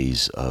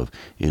ways of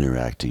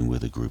interacting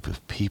with a group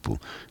of people.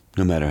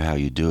 No matter how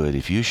you do it,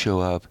 if you show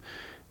up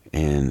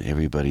and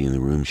everybody in the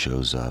room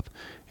shows up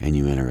and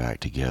you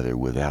interact together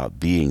without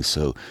being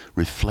so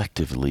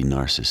reflectively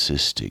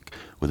narcissistic,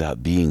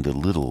 without being the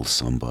little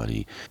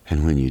somebody.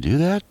 And when you do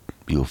that,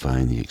 you'll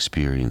find the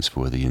experience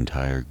for the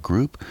entire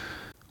group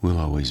will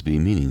always be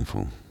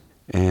meaningful.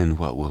 And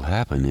what will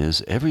happen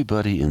is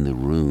everybody in the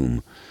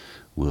room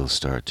will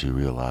start to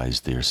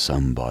realize their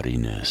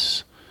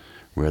somebodyness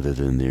rather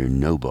than their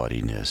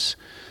nobodyness.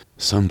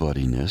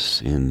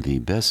 Somebodyness in the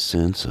best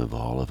sense of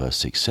all of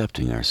us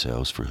accepting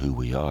ourselves for who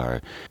we are.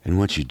 And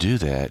once you do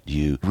that,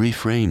 you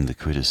reframe the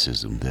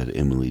criticism that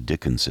Emily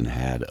Dickinson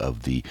had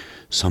of the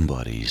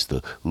somebodies,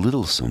 the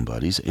little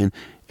somebodies, and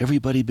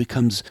everybody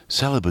becomes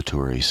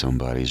celebratory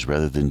somebodies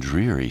rather than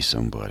dreary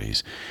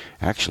somebodies.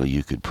 Actually,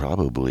 you could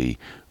probably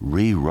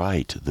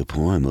rewrite the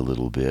poem a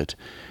little bit,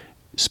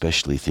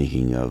 especially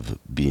thinking of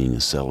being a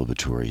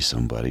celebratory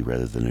somebody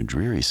rather than a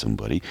dreary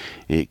somebody.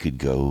 It could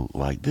go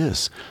like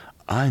this.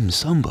 I'm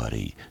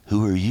somebody.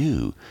 Who are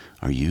you?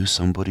 Are you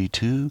somebody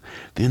too?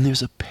 Then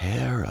there's a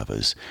pair of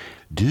us.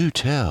 Do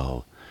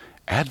tell.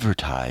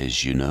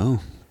 Advertise, you know.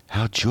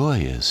 How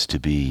joyous to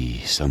be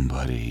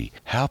somebody.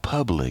 How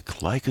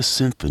public, like a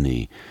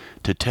symphony,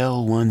 to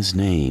tell one's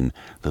name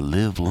the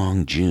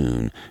livelong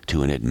June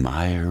to an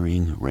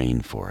admiring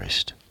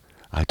rainforest.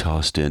 I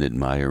tossed in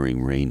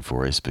admiring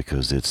rainforest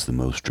because it's the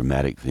most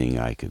dramatic thing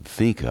I could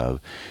think of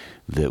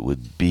that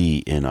would be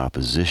in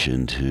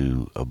opposition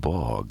to a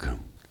bog.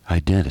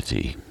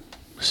 Identity.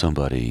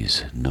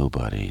 Somebody's,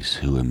 nobody's.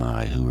 Who am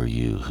I? Who are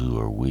you? Who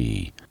are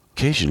we?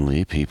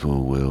 Occasionally,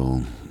 people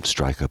will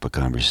strike up a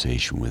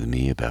conversation with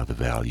me about the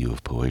value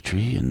of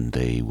poetry, and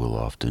they will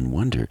often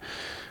wonder,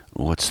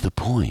 what's the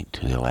point?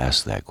 They'll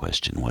ask that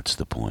question, what's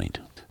the point?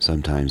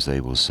 Sometimes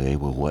they will say,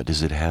 well, what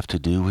does it have to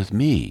do with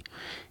me?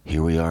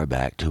 Here we are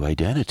back to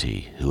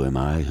identity. Who am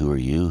I? Who are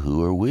you?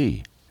 Who are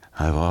we?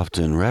 I've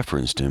often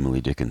referenced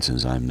Emily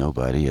Dickinson's I'm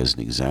Nobody as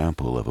an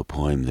example of a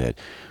poem that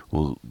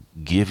will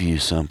give you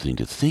something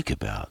to think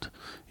about.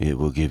 It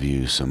will give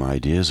you some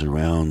ideas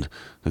around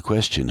the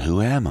question,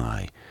 who am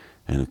I?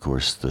 And of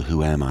course, the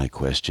who am I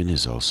question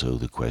is also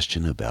the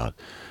question about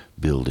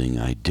building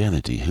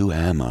identity. Who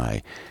am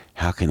I?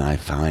 How can I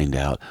find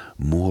out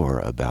more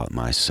about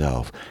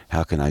myself?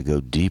 How can I go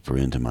deeper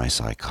into my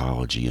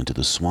psychology, into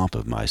the swamp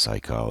of my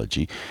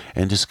psychology,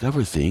 and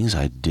discover things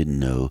I didn't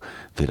know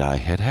that I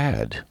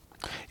had?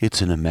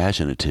 It's an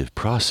imaginative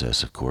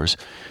process, of course.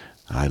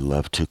 I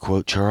love to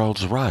quote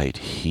Charles Wright.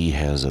 He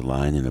has a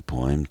line in a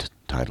poem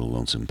titled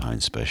Lonesome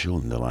Pine Special,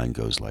 and the line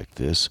goes like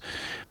this.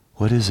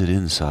 What is it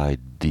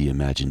inside the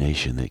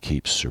imagination that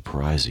keeps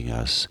surprising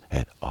us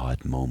at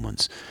odd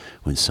moments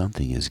when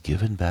something is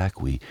given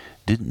back we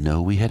didn't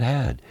know we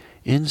had,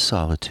 in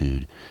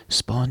solitude,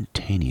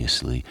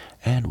 spontaneously,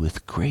 and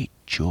with great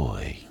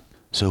joy?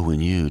 So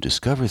when you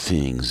discover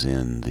things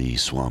in the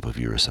swamp of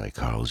your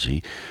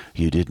psychology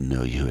you didn't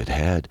know you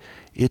had,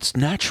 it's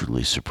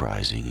naturally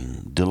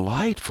surprising,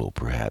 delightful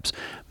perhaps,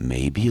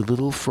 maybe a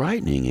little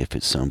frightening if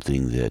it's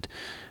something that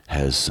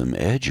has some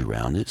edge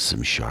around it,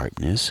 some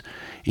sharpness.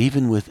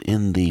 Even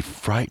within the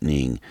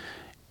frightening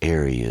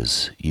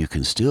areas, you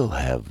can still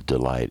have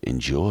delight and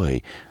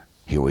joy.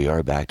 Here we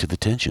are back to the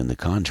tension, the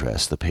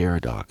contrast, the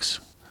paradox,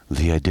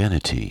 the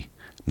identity.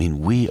 I mean,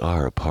 we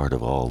are a part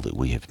of all that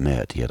we have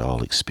met, yet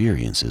all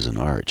experience is an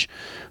arch,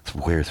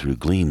 where through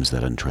gleams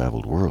that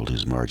untraveled world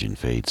whose margin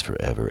fades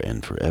forever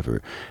and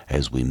forever.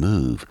 As we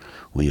move,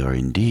 we are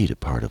indeed a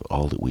part of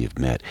all that we have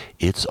met.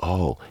 It's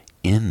all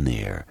in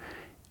there,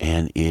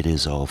 and it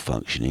is all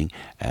functioning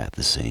at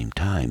the same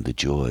time. The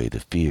joy, the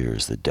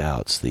fears, the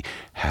doubts, the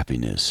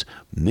happiness,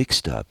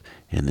 mixed up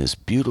in this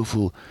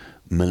beautiful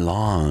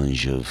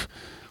melange of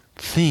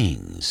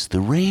things, the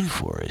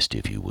rainforest,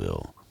 if you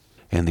will.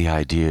 And the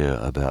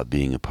idea about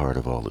being a part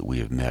of all that we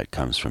have met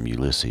comes from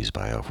Ulysses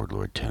by Alfred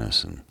Lord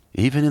Tennyson.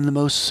 Even in the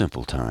most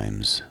simple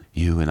times,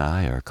 you and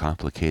I are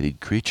complicated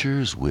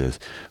creatures with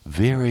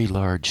very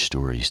large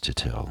stories to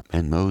tell.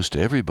 And most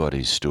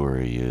everybody's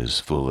story is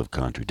full of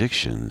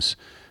contradictions,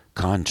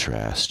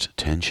 contrast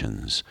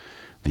tensions,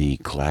 the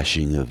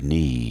clashing of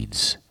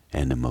needs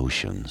and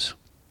emotions.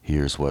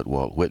 Here's what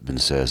Walt Whitman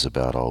says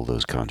about all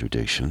those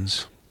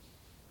contradictions.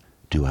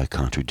 Do I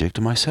contradict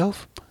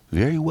myself?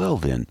 Very well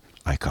then,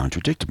 I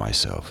contradict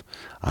myself.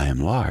 I am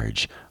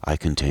large. I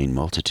contain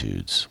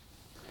multitudes.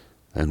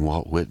 And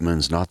Walt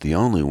Whitman's not the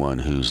only one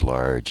who's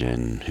large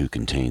and who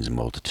contains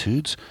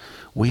multitudes.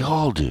 We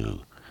all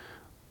do.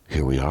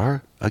 Here we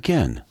are,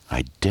 again,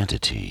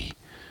 identity.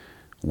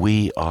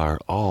 We are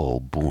all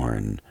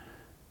born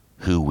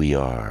who we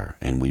are,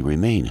 and we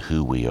remain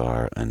who we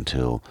are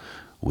until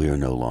we are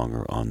no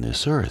longer on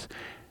this earth.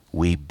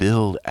 We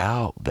build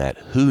out that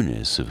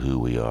who-ness of who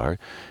we are,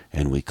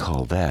 and we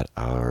call that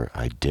our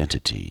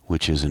identity,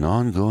 which is an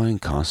ongoing,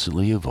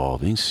 constantly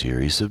evolving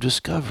series of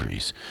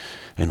discoveries.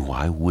 And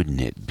why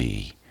wouldn't it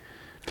be?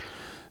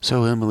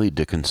 So Emily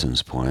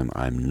Dickinson's poem,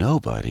 I'm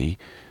Nobody,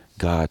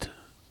 got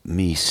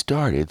me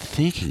started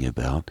thinking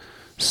about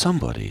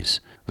somebodies,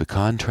 the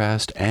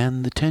contrast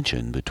and the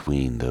tension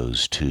between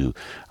those two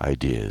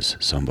ideas,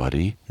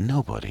 somebody,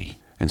 nobody.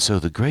 And so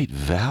the great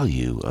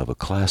value of a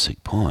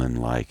classic poem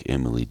like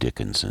Emily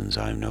Dickinson's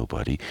I'm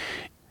Nobody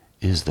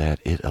is that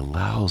it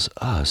allows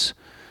us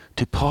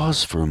to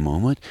pause for a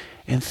moment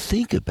and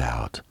think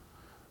about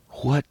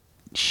what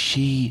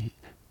she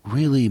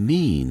really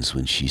means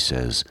when she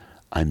says,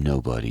 I'm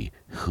nobody,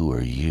 who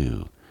are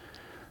you?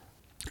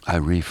 I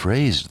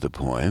rephrased the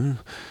poem,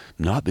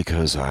 not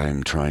because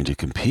I'm trying to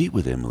compete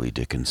with Emily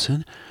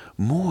Dickinson,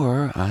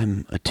 more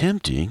I'm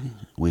attempting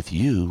with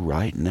you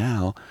right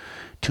now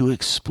to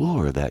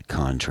explore that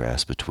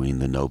contrast between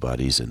the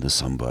nobodies and the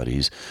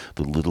somebodies,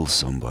 the little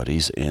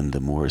somebodies and the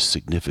more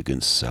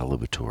significant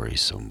celebratory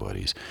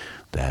somebodies.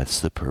 That's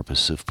the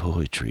purpose of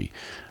poetry.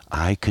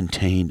 I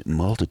contain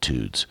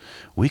multitudes.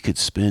 We could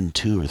spend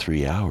 2 or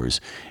 3 hours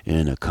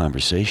in a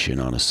conversation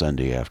on a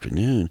Sunday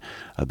afternoon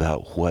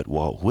about what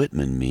Walt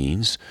Whitman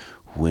means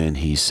when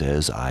he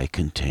says, I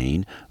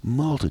contain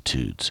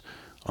multitudes.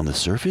 On the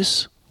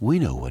surface, we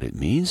know what it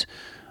means.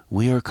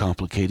 We are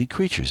complicated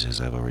creatures,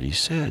 as I've already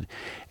said.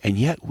 And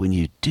yet, when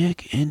you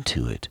dig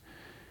into it,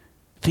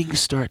 things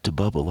start to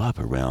bubble up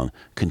around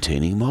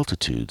containing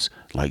multitudes,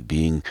 like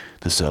being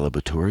the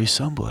celebratory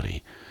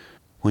somebody.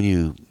 When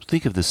you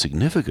think of the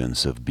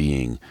significance of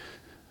being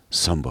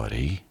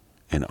somebody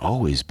and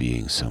always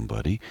being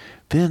somebody,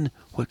 then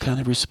what kind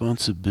of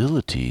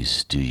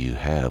responsibilities do you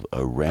have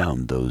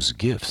around those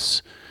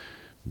gifts?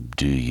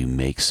 Do you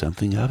make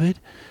something of it?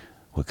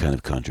 What kind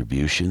of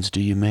contributions do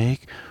you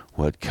make?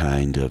 What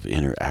kind of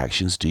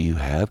interactions do you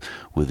have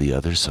with the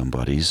other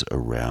somebodies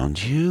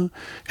around you?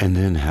 And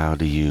then how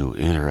do you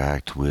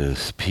interact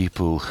with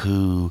people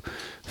who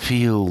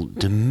feel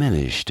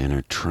diminished and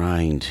are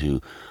trying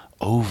to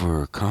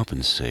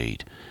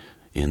overcompensate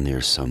in their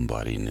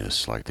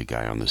somebodyness, like the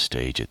guy on the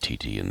stage at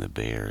TT and the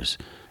Bears?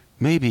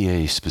 Maybe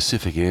a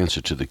specific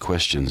answer to the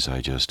questions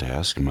I just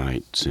asked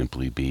might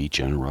simply be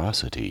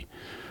generosity.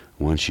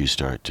 Once you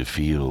start to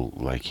feel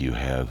like you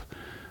have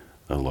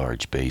a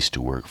large base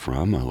to work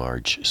from, a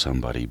large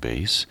somebody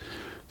base,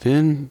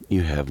 then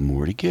you have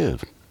more to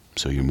give,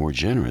 so you're more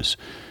generous.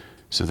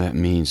 So that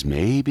means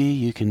maybe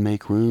you can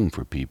make room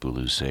for people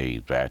who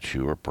say, that's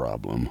your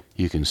problem.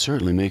 You can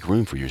certainly make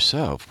room for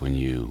yourself when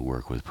you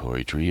work with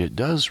poetry. It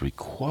does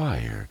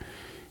require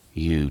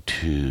you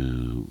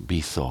to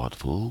be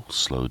thoughtful,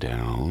 slow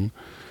down,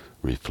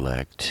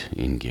 reflect,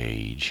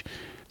 engage.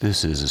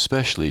 This is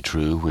especially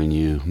true when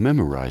you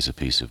memorize a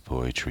piece of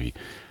poetry.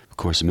 Of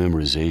course,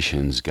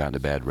 memorization's gotten a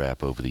bad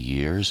rap over the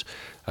years.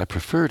 I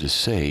prefer to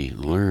say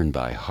learn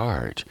by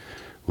heart,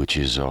 which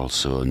is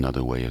also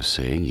another way of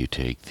saying you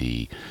take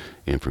the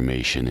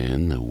information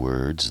in, the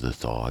words, the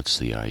thoughts,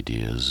 the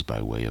ideas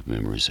by way of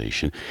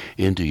memorization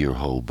into your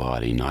whole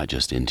body, not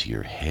just into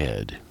your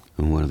head.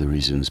 And one of the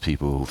reasons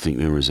people think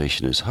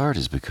memorization is hard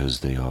is because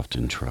they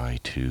often try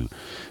to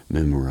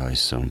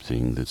memorize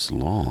something that's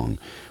long,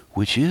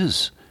 which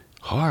is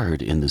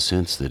hard in the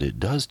sense that it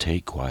does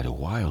take quite a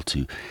while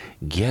to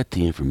get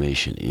the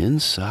information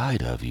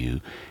inside of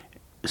you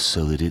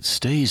so that it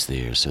stays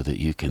there, so that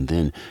you can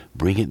then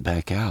bring it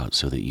back out,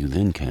 so that you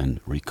then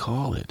can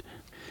recall it.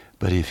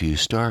 But if you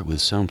start with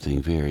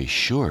something very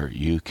short,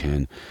 you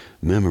can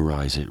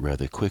memorize it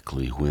rather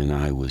quickly. When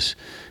I was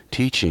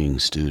teaching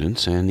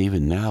students, and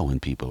even now when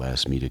people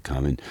ask me to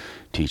come and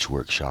teach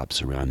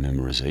workshops around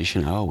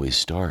memorization, I always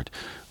start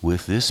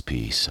with this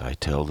piece. I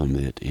tell them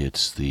that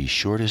it's the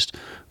shortest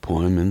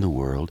poem in the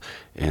world,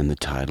 and the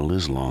title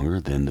is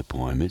longer than the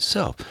poem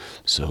itself.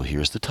 So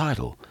here's the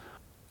title,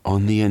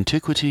 On the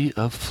Antiquity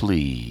of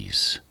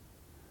Fleas.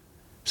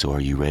 So are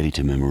you ready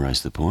to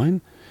memorize the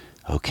poem?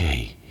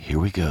 Okay, here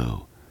we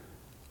go.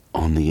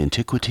 On the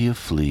Antiquity of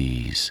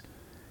Fleas.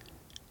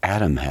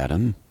 Adam had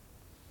 'em.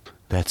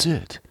 That's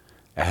it.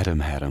 Adam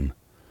had 'em.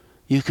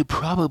 You could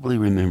probably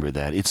remember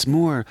that. It's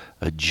more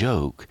a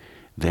joke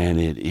than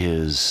it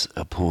is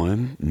a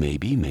poem.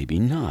 Maybe, maybe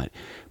not.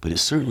 But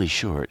it's certainly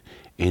short,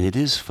 and it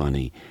is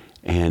funny.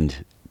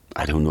 And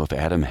I don't know if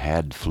Adam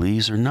had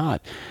fleas or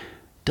not.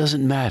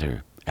 Doesn't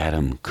matter.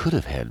 Adam could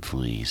have had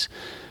fleas.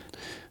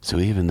 So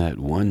even that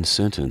one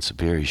sentence,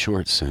 very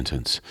short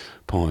sentence,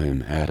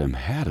 poem, Adam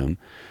had 'em,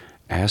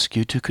 asks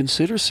you to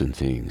consider some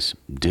things.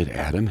 Did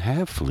Adam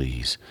have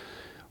fleas?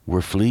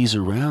 Were fleas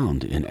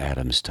around in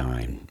Adam's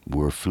time?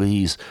 Were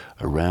fleas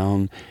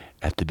around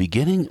at the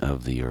beginning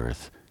of the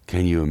earth?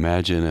 Can you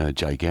imagine a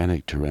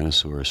gigantic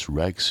Tyrannosaurus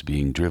Rex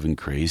being driven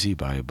crazy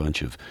by a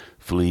bunch of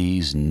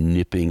fleas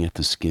nipping at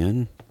the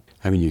skin?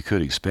 I mean, you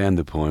could expand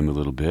the poem a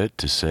little bit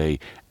to say,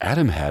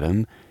 Adam had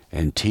 'em,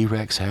 and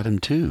T-Rex had 'em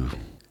too.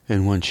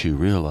 And once you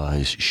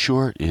realize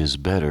short is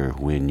better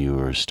when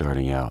you're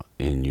starting out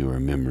in your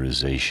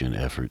memorization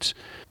efforts,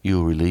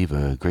 you'll relieve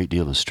a great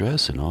deal of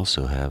stress and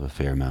also have a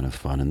fair amount of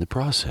fun in the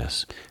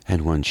process.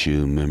 And once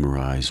you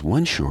memorize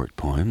one short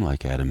poem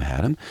like Adam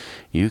had 'em,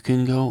 you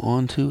can go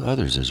on to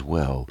others as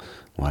well,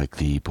 like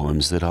the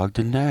poems that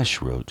Ogden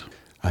Nash wrote.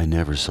 I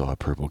never saw a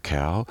purple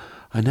cow,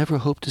 I never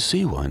hope to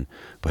see one,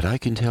 but I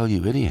can tell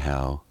you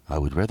anyhow, I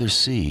would rather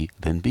see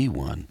than be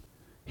one.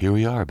 Here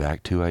we are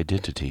back to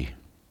identity.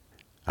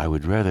 I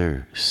would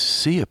rather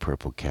see a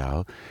purple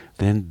cow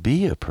than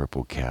be a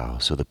purple cow.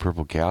 So the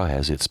purple cow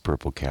has its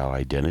purple cow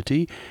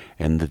identity,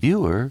 and the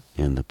viewer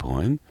in the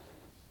poem,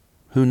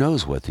 who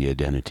knows what the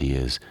identity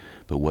is?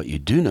 But what you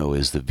do know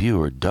is the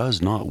viewer does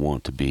not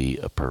want to be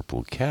a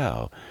purple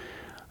cow.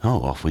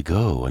 Oh, off we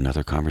go.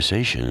 Another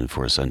conversation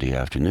for a Sunday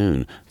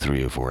afternoon,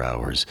 3 or 4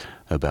 hours,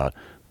 about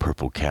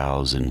purple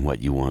cows and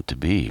what you want to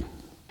be.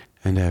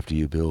 And after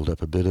you build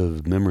up a bit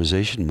of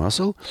memorization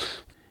muscle,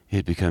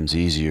 it becomes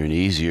easier and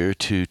easier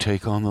to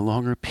take on the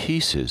longer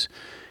pieces.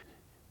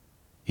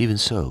 Even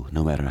so,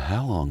 no matter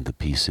how long the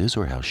piece is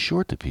or how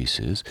short the piece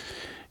is,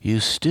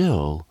 you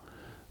still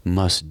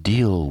must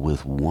deal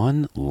with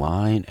one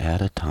line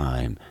at a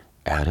time.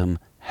 Adam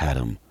had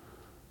 'em.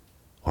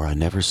 Or I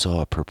never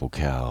saw a purple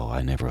cow,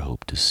 I never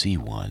hope to see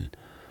one.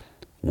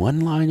 One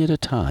line at a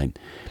time.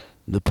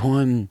 The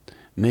poem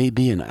may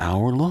be an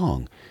hour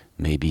long,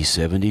 maybe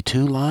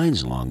 72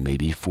 lines long,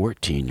 maybe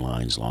 14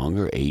 lines long,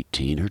 or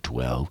 18 or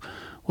 12,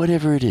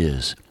 whatever it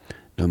is.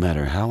 No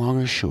matter how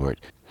long or short,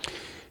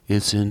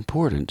 it's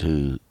important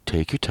to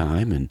take your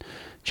time and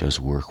just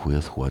work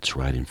with what's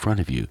right in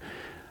front of you.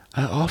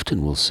 I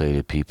often will say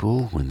to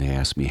people when they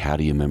ask me, how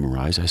do you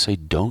memorize? I say,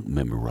 don't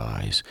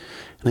memorize.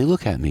 And they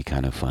look at me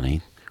kind of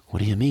funny. What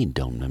do you mean,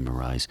 don't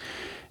memorize?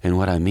 And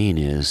what I mean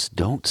is,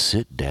 don't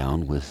sit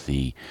down with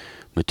the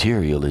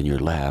material in your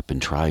lap and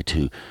try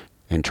to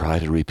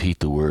repeat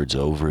the words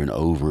over and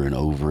over and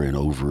over and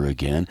over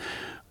again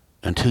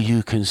until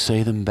you can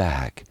say them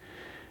back.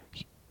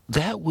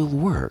 That will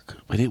work,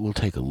 but it will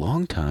take a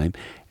long time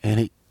and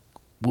it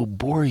will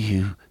bore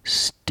you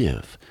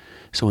stiff.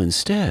 So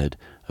instead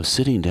of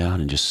sitting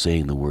down and just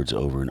saying the words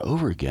over and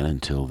over again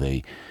until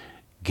they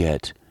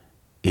get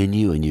in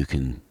you and you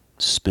can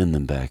spin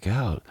them back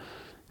out,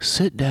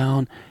 sit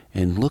down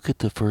and look at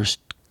the first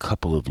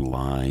couple of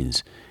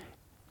lines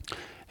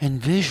and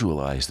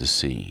visualize the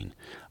scene.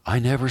 I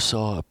never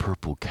saw a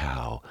purple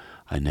cow.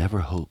 I never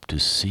hope to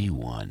see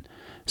one.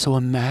 So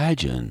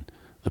imagine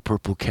the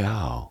purple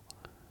cow.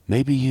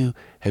 Maybe you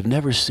have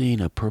never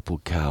seen a purple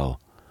cow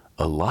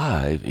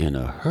alive in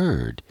a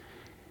herd.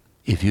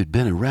 If you'd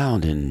been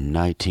around in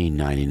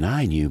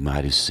 1999, you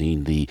might have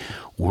seen the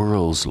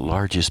world's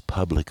largest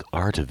public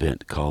art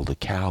event called the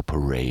Cow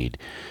Parade.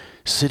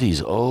 Cities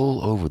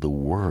all over the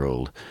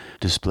world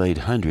displayed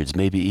hundreds,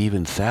 maybe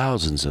even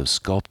thousands of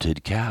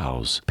sculpted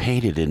cows,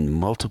 painted in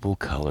multiple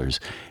colors,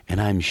 and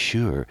I'm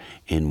sure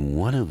in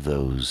one of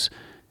those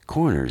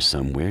corners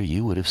somewhere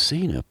you would have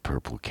seen a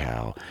purple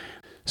cow.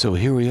 So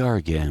here we are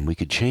again. We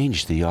could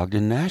change the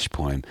Ogden Nash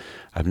poem.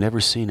 I've never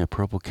seen a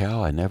purple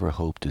cow. I never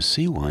hope to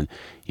see one.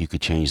 You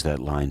could change that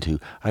line to,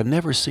 I've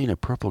never seen a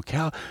purple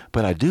cow,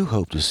 but I do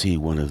hope to see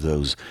one of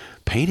those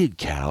painted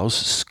cows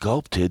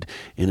sculpted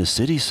in a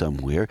city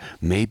somewhere,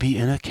 maybe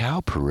in a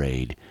cow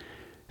parade.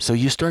 So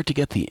you start to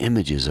get the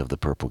images of the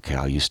purple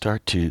cow. You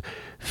start to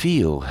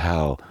feel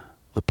how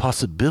the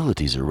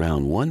possibilities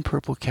around one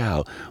purple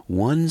cow,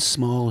 one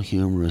small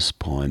humorous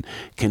poem,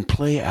 can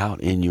play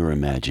out in your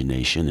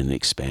imagination and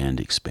expand,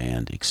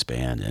 expand,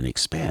 expand, and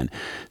expand.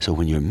 So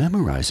when you're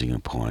memorizing a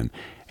poem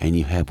and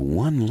you have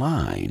one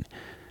line,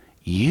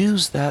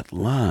 use that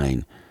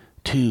line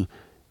to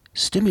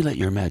stimulate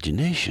your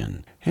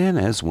imagination. And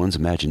as one's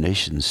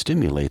imagination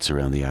stimulates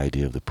around the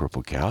idea of the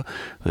purple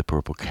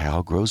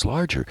cow grows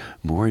larger.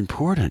 More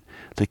important,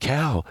 the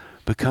cow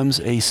becomes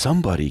a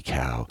somebody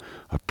cow,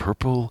 a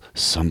purple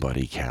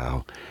somebody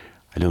cow.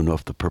 I don't know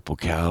if the purple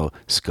cow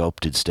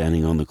sculpted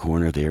standing on the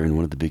corner there in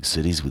one of the big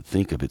cities would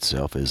think of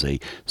itself as a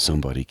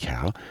somebody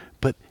cow,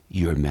 but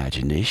your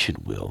imagination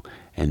will.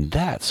 And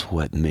that's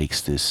what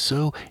makes this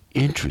so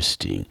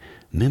interesting.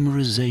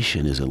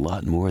 Memorization is a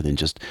lot more than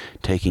just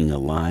taking a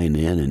line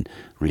in and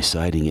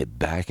reciting it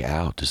back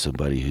out to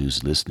somebody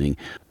who's listening.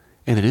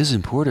 And it is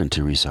important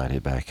to recite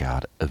it back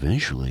out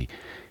eventually.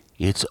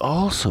 It's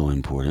also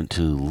important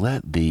to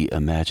let the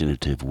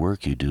imaginative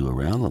work you do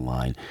around the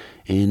line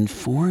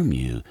inform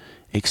you,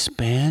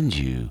 expand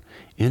you,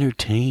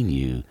 entertain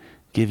you,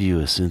 give you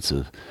a sense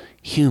of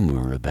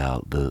humor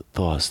about the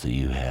thoughts that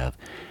you have.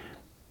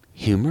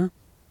 Humor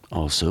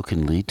also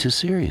can lead to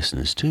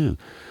seriousness, too.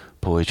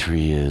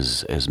 Poetry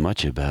is as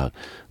much about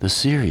the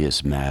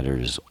serious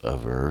matters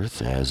of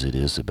earth as it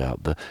is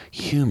about the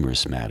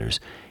humorous matters.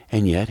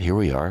 And yet, here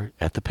we are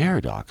at the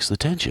paradox, the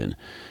tension.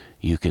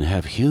 You can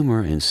have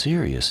humor and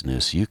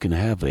seriousness. You can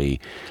have a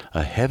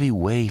heavy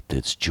weight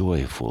that's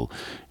joyful.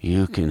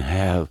 You can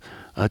have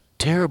a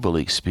terrible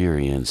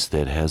experience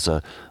that has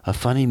a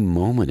funny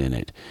moment in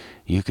it.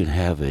 You can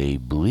have a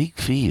bleak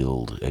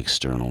field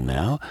external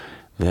now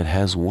that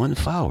has one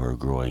flower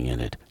growing in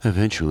it.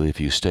 Eventually, if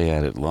you stay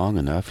at it long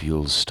enough,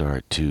 you'll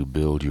start to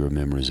build your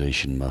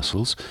memorization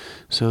muscles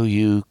so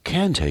you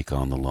can take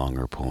on the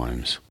longer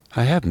poems.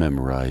 I have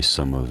memorized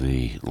some of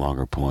the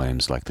longer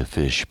poems like The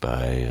Fish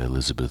by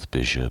Elizabeth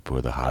Bishop,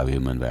 or The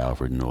Highwayman by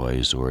Alfred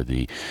Noyes, or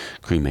The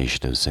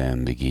Cremation of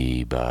Sam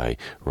McGee by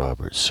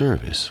Robert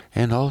Service,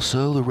 and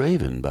also The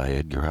Raven by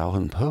Edgar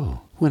Allan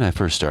Poe. When I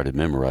first started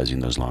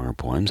memorizing those longer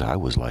poems, I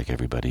was like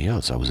everybody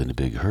else. I was in a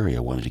big hurry.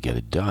 I wanted to get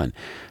it done.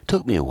 It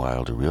took me a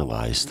while to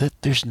realize that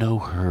there's no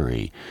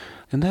hurry.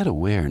 And that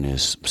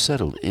awareness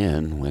settled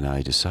in when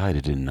I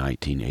decided in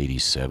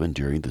 1987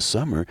 during the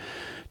summer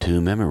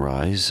to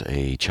memorize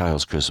A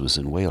Child's Christmas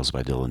in Wales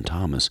by Dylan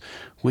Thomas,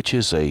 which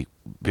is a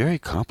very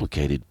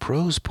complicated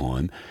prose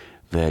poem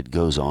that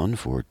goes on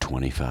for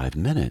 25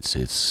 minutes.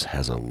 It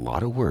has a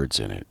lot of words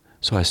in it.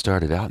 So I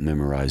started out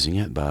memorizing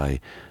it by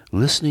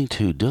listening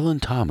to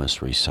Dylan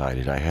Thomas recite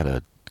it. I had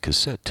a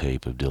cassette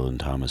tape of Dylan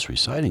Thomas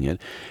reciting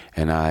it,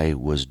 and I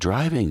was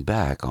driving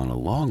back on a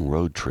long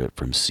road trip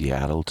from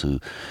Seattle to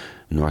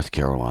North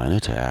Carolina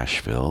to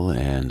Asheville,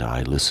 and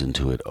I listened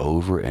to it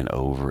over and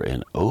over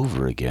and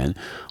over again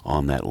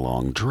on that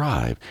long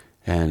drive.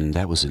 And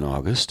that was in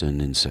August,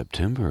 and in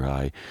September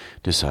I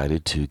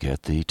decided to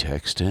get the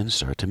text and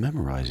start to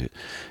memorize it.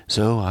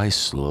 So I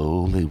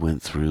slowly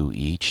went through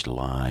each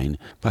line.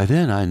 By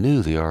then I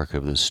knew the arc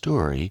of the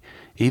story.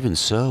 Even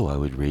so, I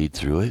would read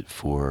through it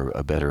for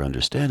a better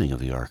understanding of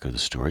the arc of the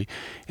story,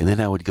 and then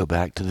I would go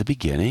back to the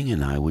beginning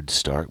and I would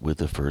start with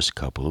the first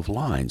couple of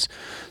lines.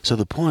 So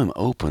the poem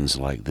opens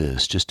like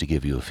this, just to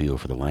give you a feel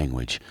for the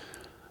language.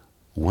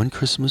 One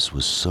Christmas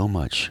was so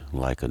much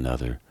like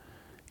another.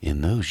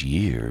 In those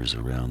years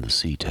around the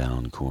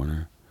Seatown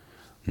corner,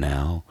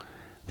 now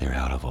they're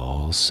out of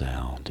all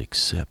sound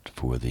except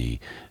for the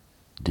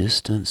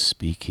distant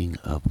speaking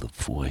of the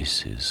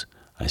voices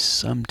I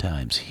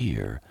sometimes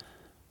hear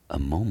a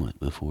moment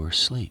before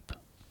sleep.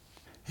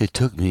 It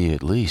took me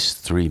at least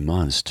 3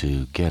 months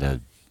to get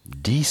a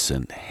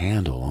decent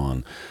handle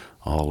on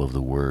all of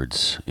the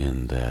words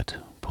in that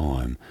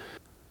poem.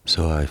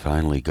 So I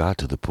finally got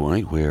to the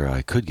point where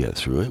I could get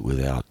through it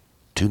without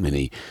too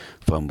many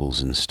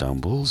fumbles and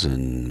stumbles,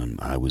 and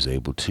I was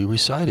able to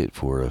recite it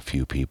for a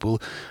few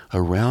people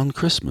around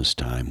Christmas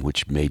time,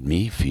 which made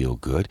me feel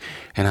good.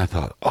 And I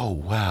thought, oh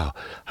wow,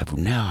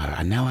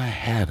 now I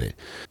have it.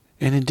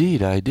 And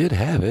indeed, I did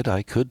have it.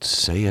 I could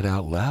say it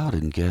out loud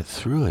and get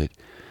through it.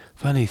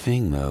 Funny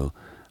thing, though,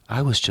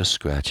 I was just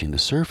scratching the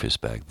surface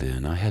back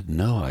then. I had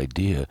no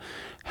idea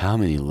how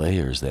many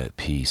layers that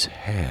piece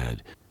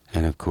had.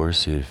 And of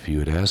course, if you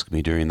had asked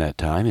me during that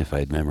time if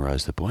I'd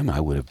memorized the poem, I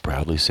would have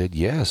proudly said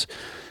yes.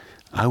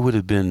 I would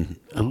have been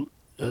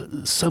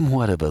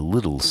somewhat of a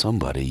little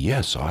somebody.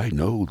 Yes, I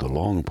know the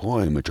long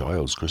poem, A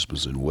Child's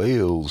Christmas in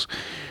Wales.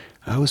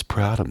 I was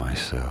proud of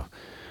myself.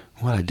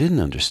 What I didn't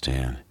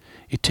understand,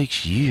 it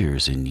takes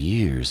years and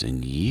years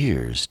and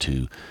years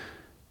to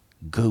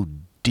go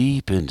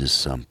deep into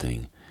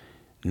something.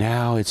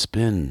 Now it's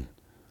been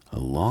a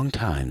long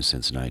time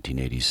since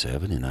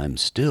 1987, and I'm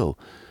still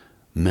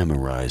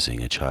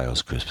memorizing A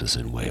Child's Christmas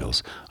in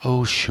Wales.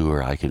 Oh,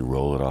 sure, I can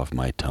roll it off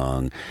my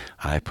tongue.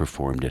 I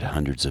performed it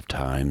hundreds of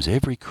times.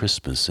 Every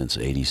Christmas since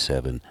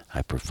 '87,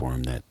 I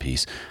performed that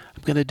piece.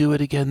 I'm going to do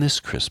it again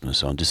this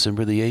Christmas on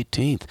December the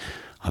 18th.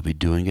 I'll be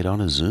doing it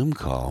on a Zoom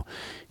call.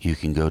 You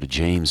can go to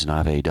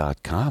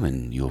jamesnave.com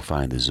and you'll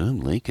find the Zoom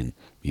link and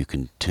you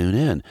can tune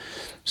in.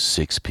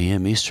 6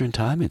 p.m. Eastern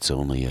Time. It's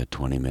only a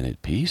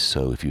 20-minute piece,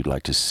 so if you'd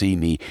like to see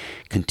me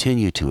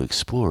continue to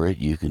explore it,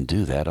 you can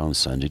do that on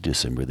Sunday,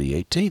 December the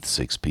 18th,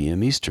 6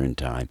 p.m. Eastern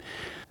Time.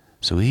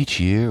 So each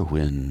year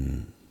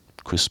when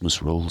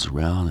Christmas rolls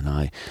around and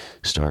I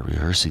start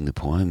rehearsing the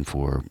poem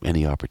for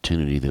any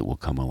opportunity that will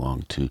come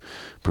along to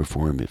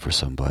perform it for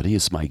somebody,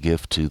 it's my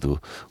gift to the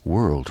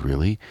world,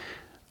 really.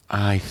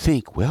 I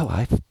think, well,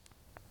 I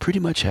pretty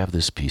much have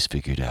this piece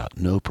figured out,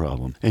 no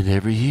problem. And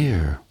every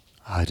year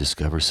I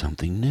discover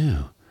something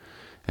new,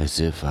 as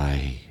if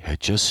I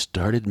had just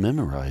started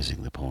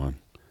memorizing the poem.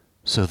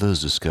 So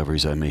those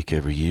discoveries I make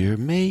every year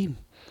may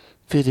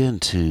fit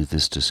into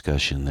this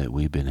discussion that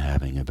we've been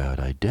having about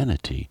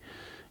identity.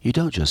 You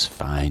don't just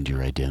find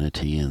your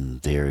identity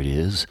and there it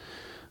is,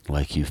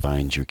 like you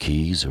find your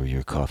keys or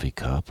your coffee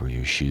cup or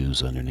your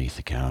shoes underneath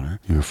the counter.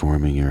 You're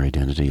forming your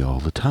identity all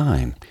the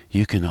time.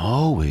 You can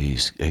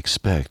always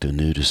expect a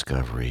new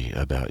discovery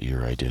about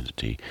your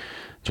identity.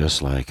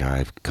 Just like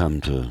I've come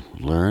to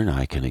learn,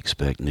 I can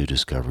expect new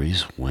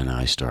discoveries when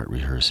I start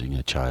rehearsing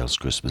A Child's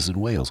Christmas in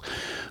Wales.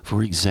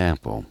 For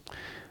example,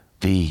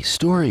 The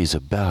story is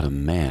about a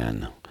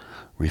man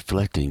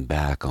reflecting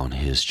back on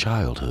his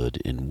childhood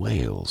in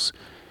Wales.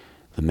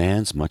 The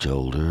man's much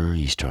older,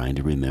 he's trying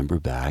to remember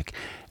back,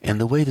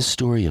 and the way the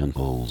story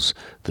unfolds,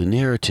 the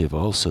narrative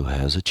also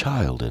has a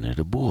child in it,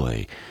 a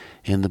boy,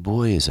 and the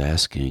boy is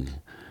asking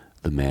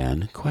the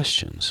man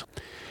questions.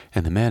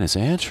 And the man is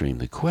answering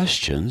the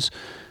questions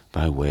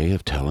by way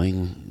of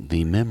telling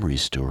the memory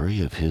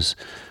story of his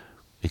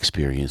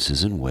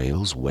experiences in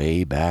Wales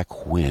way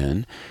back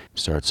when.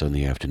 Starts on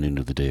the afternoon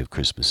of the day of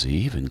Christmas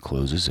Eve and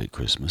closes at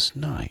Christmas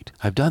night.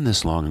 I've done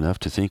this long enough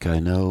to think I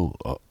know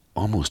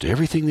almost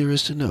everything there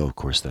is to know. Of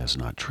course, that's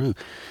not true.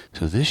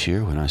 So this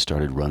year, when I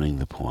started running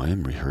the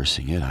poem,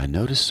 rehearsing it, I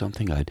noticed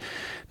something I'd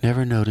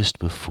never noticed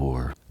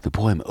before. The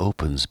poem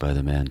opens by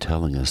the man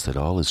telling us that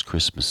all his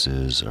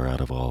Christmases are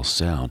out of all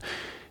sound,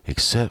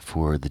 except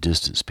for the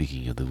distant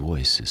speaking of the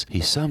voices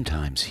he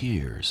sometimes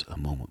hears a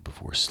moment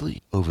before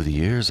sleep. Over the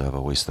years, I've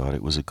always thought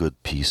it was a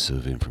good piece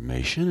of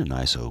information, a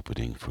nice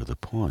opening for the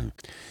poem.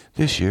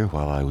 This year,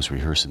 while I was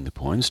rehearsing the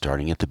poem,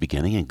 starting at the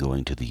beginning and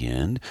going to the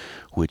end,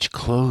 which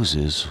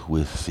closes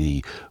with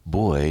the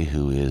boy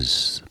who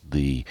is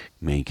the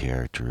main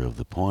character of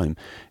the poem,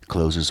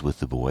 closes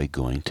with the boy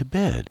going to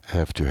bed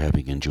after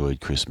having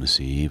enjoyed Christmas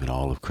Eve and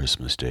all of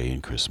Christmas Day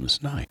and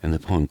Christmas night. And the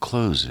poem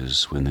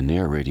closes when the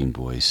narrating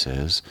boy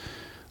says,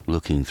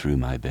 "Looking through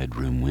my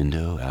bedroom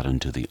window out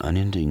into the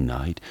unending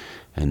night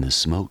and the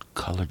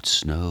smoke-colored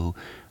snow,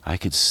 I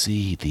could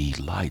see the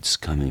lights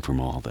coming from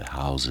all the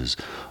houses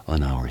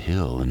on our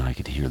hill, and I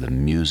could hear the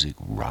music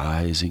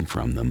rising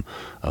from them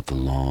up the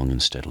long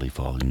and steadily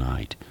falling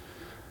night.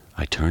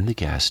 I turned the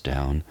gas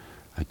down,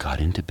 I got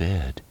into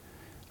bed.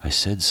 I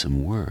said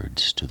some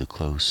words to the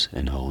close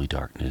and holy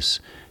darkness,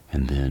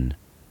 and then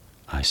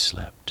I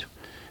slept."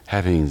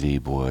 Having the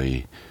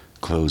boy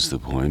close the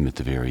poem at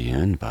the very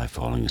end by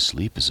falling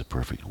asleep is a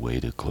perfect way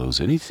to close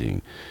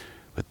anything.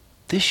 But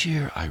this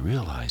year I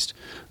realized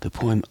the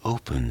poem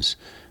opens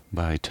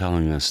by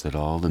telling us that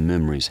all the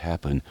memories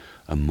happen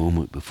a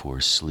moment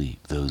before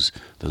sleep, those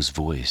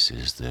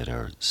voices that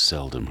are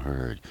seldom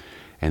heard.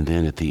 And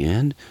then at the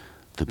end,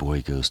 the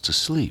boy goes to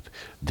sleep.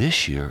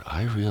 This year,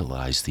 I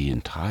realized the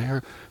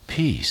entire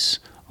piece,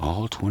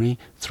 all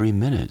 23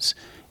 minutes,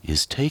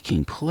 is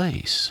taking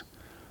place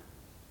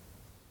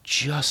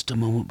just a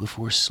moment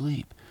before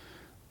sleep.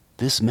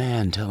 This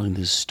man telling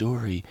this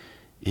story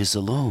is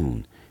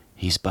alone.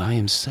 He's by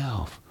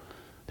himself.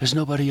 There's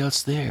nobody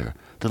else there.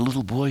 The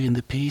little boy in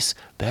the piece,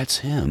 that's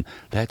him.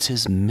 That's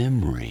his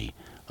memory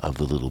of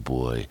the little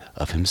boy,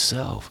 of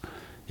himself.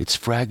 It's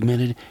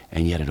fragmented,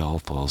 and yet it all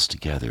falls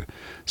together.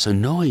 So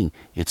knowing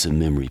it's a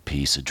memory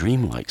piece, a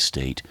dreamlike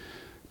state,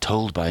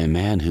 told by a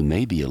man who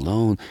may be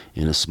alone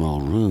in a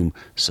small room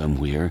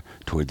somewhere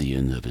toward the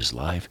end of his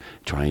life,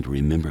 trying to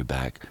remember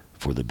back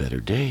for the better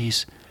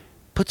days,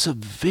 puts a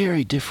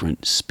very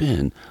different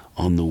spin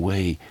on the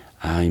way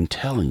I'm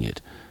telling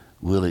it.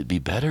 Will it be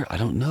better? I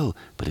don't know,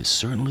 but it's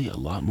certainly a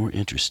lot more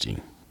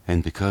interesting.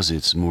 And because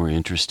it's more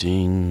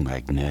interesting,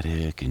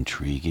 magnetic,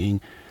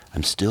 intriguing,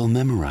 I'm still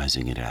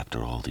memorizing it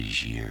after all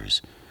these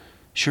years.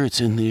 Sure,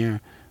 it's in there,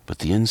 but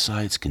the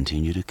insights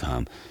continue to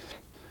come.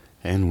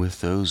 And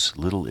with those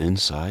little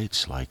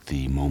insights, like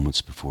the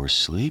moments before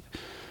sleep,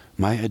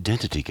 my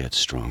identity gets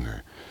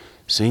stronger.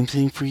 Same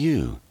thing for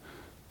you.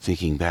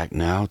 Thinking back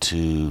now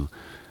to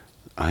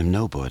I'm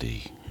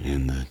nobody,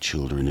 and the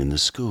children in the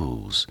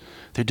schools.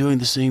 They're doing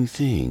the same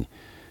thing,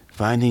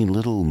 finding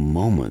little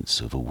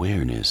moments of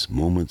awareness,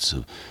 moments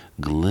of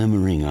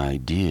glimmering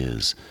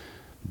ideas,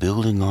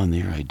 building on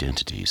their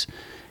identities.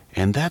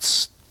 And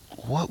that's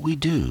what we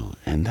do,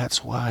 and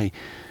that's why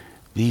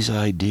these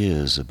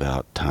ideas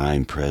about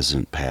time,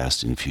 present,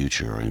 past, and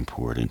future are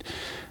important.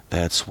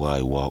 That's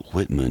why Walt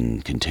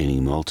Whitman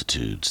containing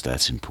multitudes,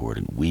 that's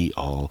important. We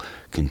all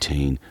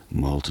contain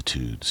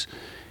multitudes.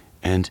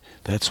 And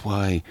that's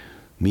why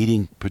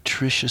meeting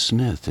Patricia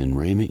Smith and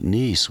Ray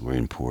McNeese were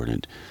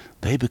important.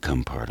 They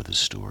become part of the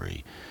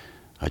story.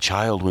 A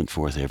child went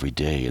forth every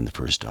day, and the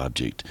first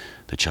object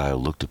the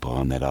child looked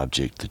upon, that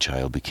object the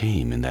child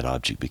became, and that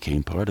object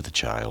became part of the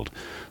child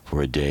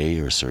for a day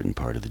or a certain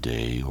part of the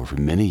day, or for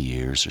many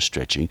years or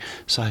stretching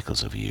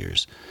cycles of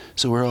years.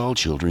 So we're all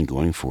children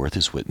going forth,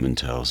 as Whitman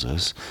tells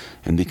us,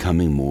 and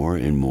becoming more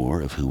and more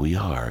of who we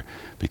are,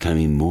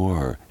 becoming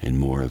more and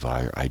more of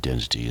our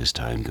identity as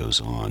time goes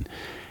on.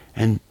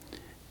 And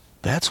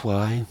that's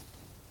why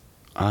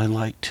I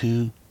like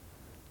to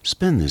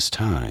spend this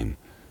time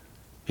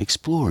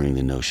exploring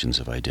the notions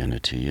of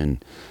identity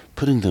and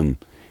putting them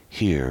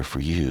here for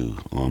you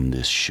on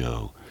this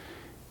show.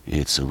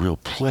 It's a real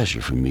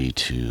pleasure for me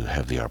to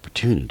have the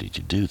opportunity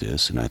to do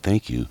this, and I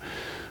thank you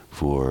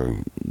for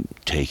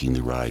taking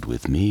the ride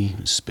with me,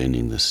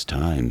 spending this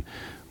time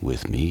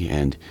with me,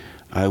 and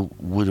I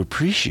would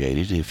appreciate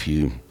it if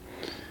you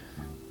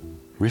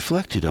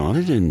reflected on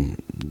it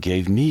and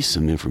gave me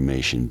some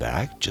information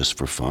back just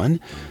for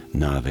fun.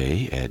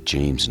 Nave at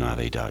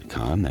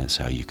jamesnave.com. That's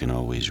how you can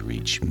always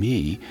reach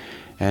me.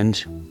 And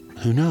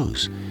who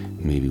knows,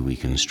 maybe we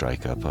can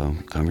strike up a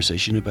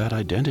conversation about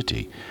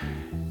identity.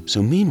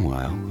 So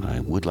meanwhile, I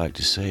would like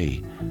to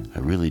say I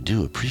really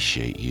do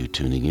appreciate you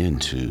tuning in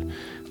to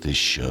this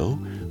show,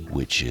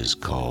 which is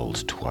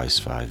called Twice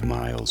 5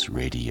 Miles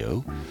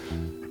Radio,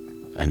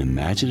 an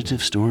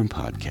imaginative storm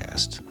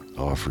podcast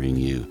offering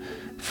you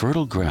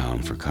fertile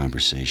ground for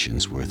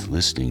conversations worth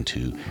listening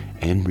to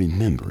and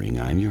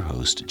remembering. I'm your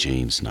host,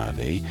 James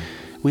Nave.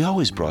 We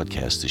always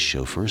broadcast this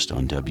show first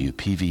on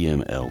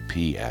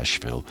WPVM-LP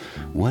Asheville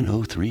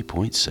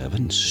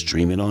 103.7.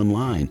 Stream it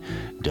online,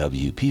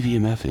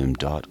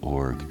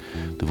 WPVMFM.org.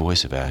 The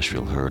voice of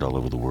Asheville heard all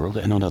over the world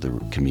and on other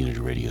community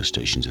radio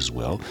stations as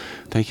well.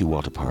 Thank you,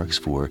 Walter Parks,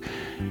 for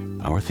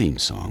our theme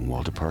song,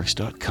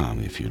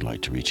 walterparks.com, if you'd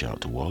like to reach out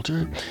to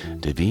Walter.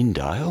 Davine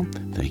Dial,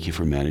 thank you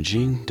for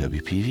managing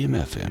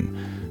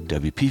WPVM-FM.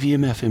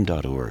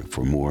 WPVMFM.org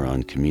for more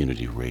on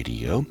community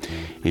radio.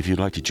 If you'd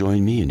like to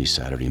join me any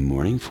Saturday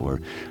morning for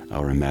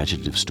our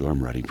Imaginative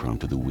Storm Writing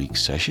Prompt of the Week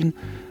session,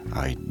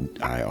 I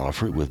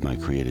offer it with my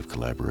creative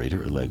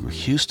collaborator, Allegra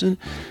Houston.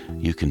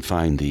 You can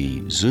find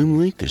the Zoom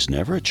link. There's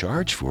never a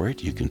charge for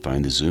it. You can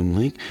find the Zoom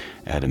link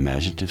at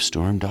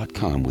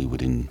imaginativestorm.com. We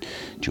would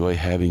enjoy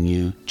having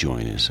you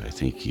join us. I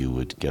think you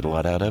would get a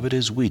lot out of it,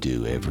 as we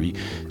do every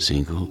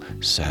single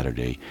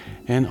Saturday.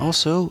 And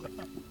also,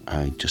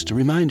 just a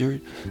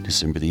reminder,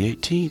 December the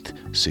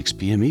 18th, 6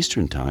 p.m.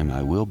 Eastern Time,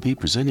 I will be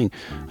presenting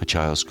A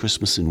Child's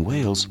Christmas in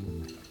Wales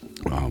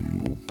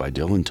by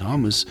Dylan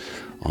Thomas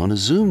on a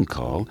Zoom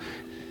call.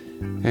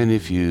 And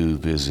if you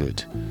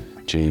visit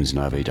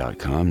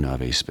jamesnave.com,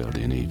 Nave spelled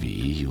Nave,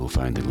 you will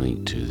find the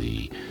link to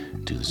the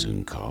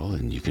Zoom call.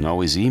 And you can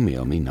always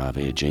email me,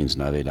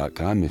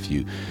 nave@jamesnave.com, if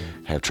you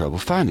have trouble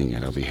finding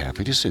it. I'll be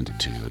happy to send it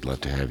to you. I'd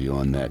love to have you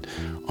on that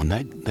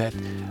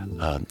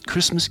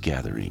Christmas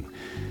gathering.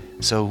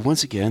 So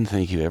once again,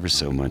 thank you ever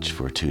so much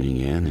for tuning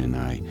in, and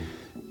I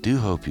do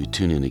hope you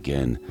tune in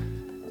again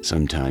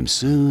sometime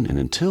soon. And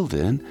until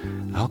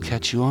then, I'll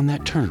catch you on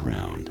that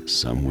turnaround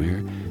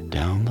somewhere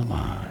down the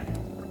line.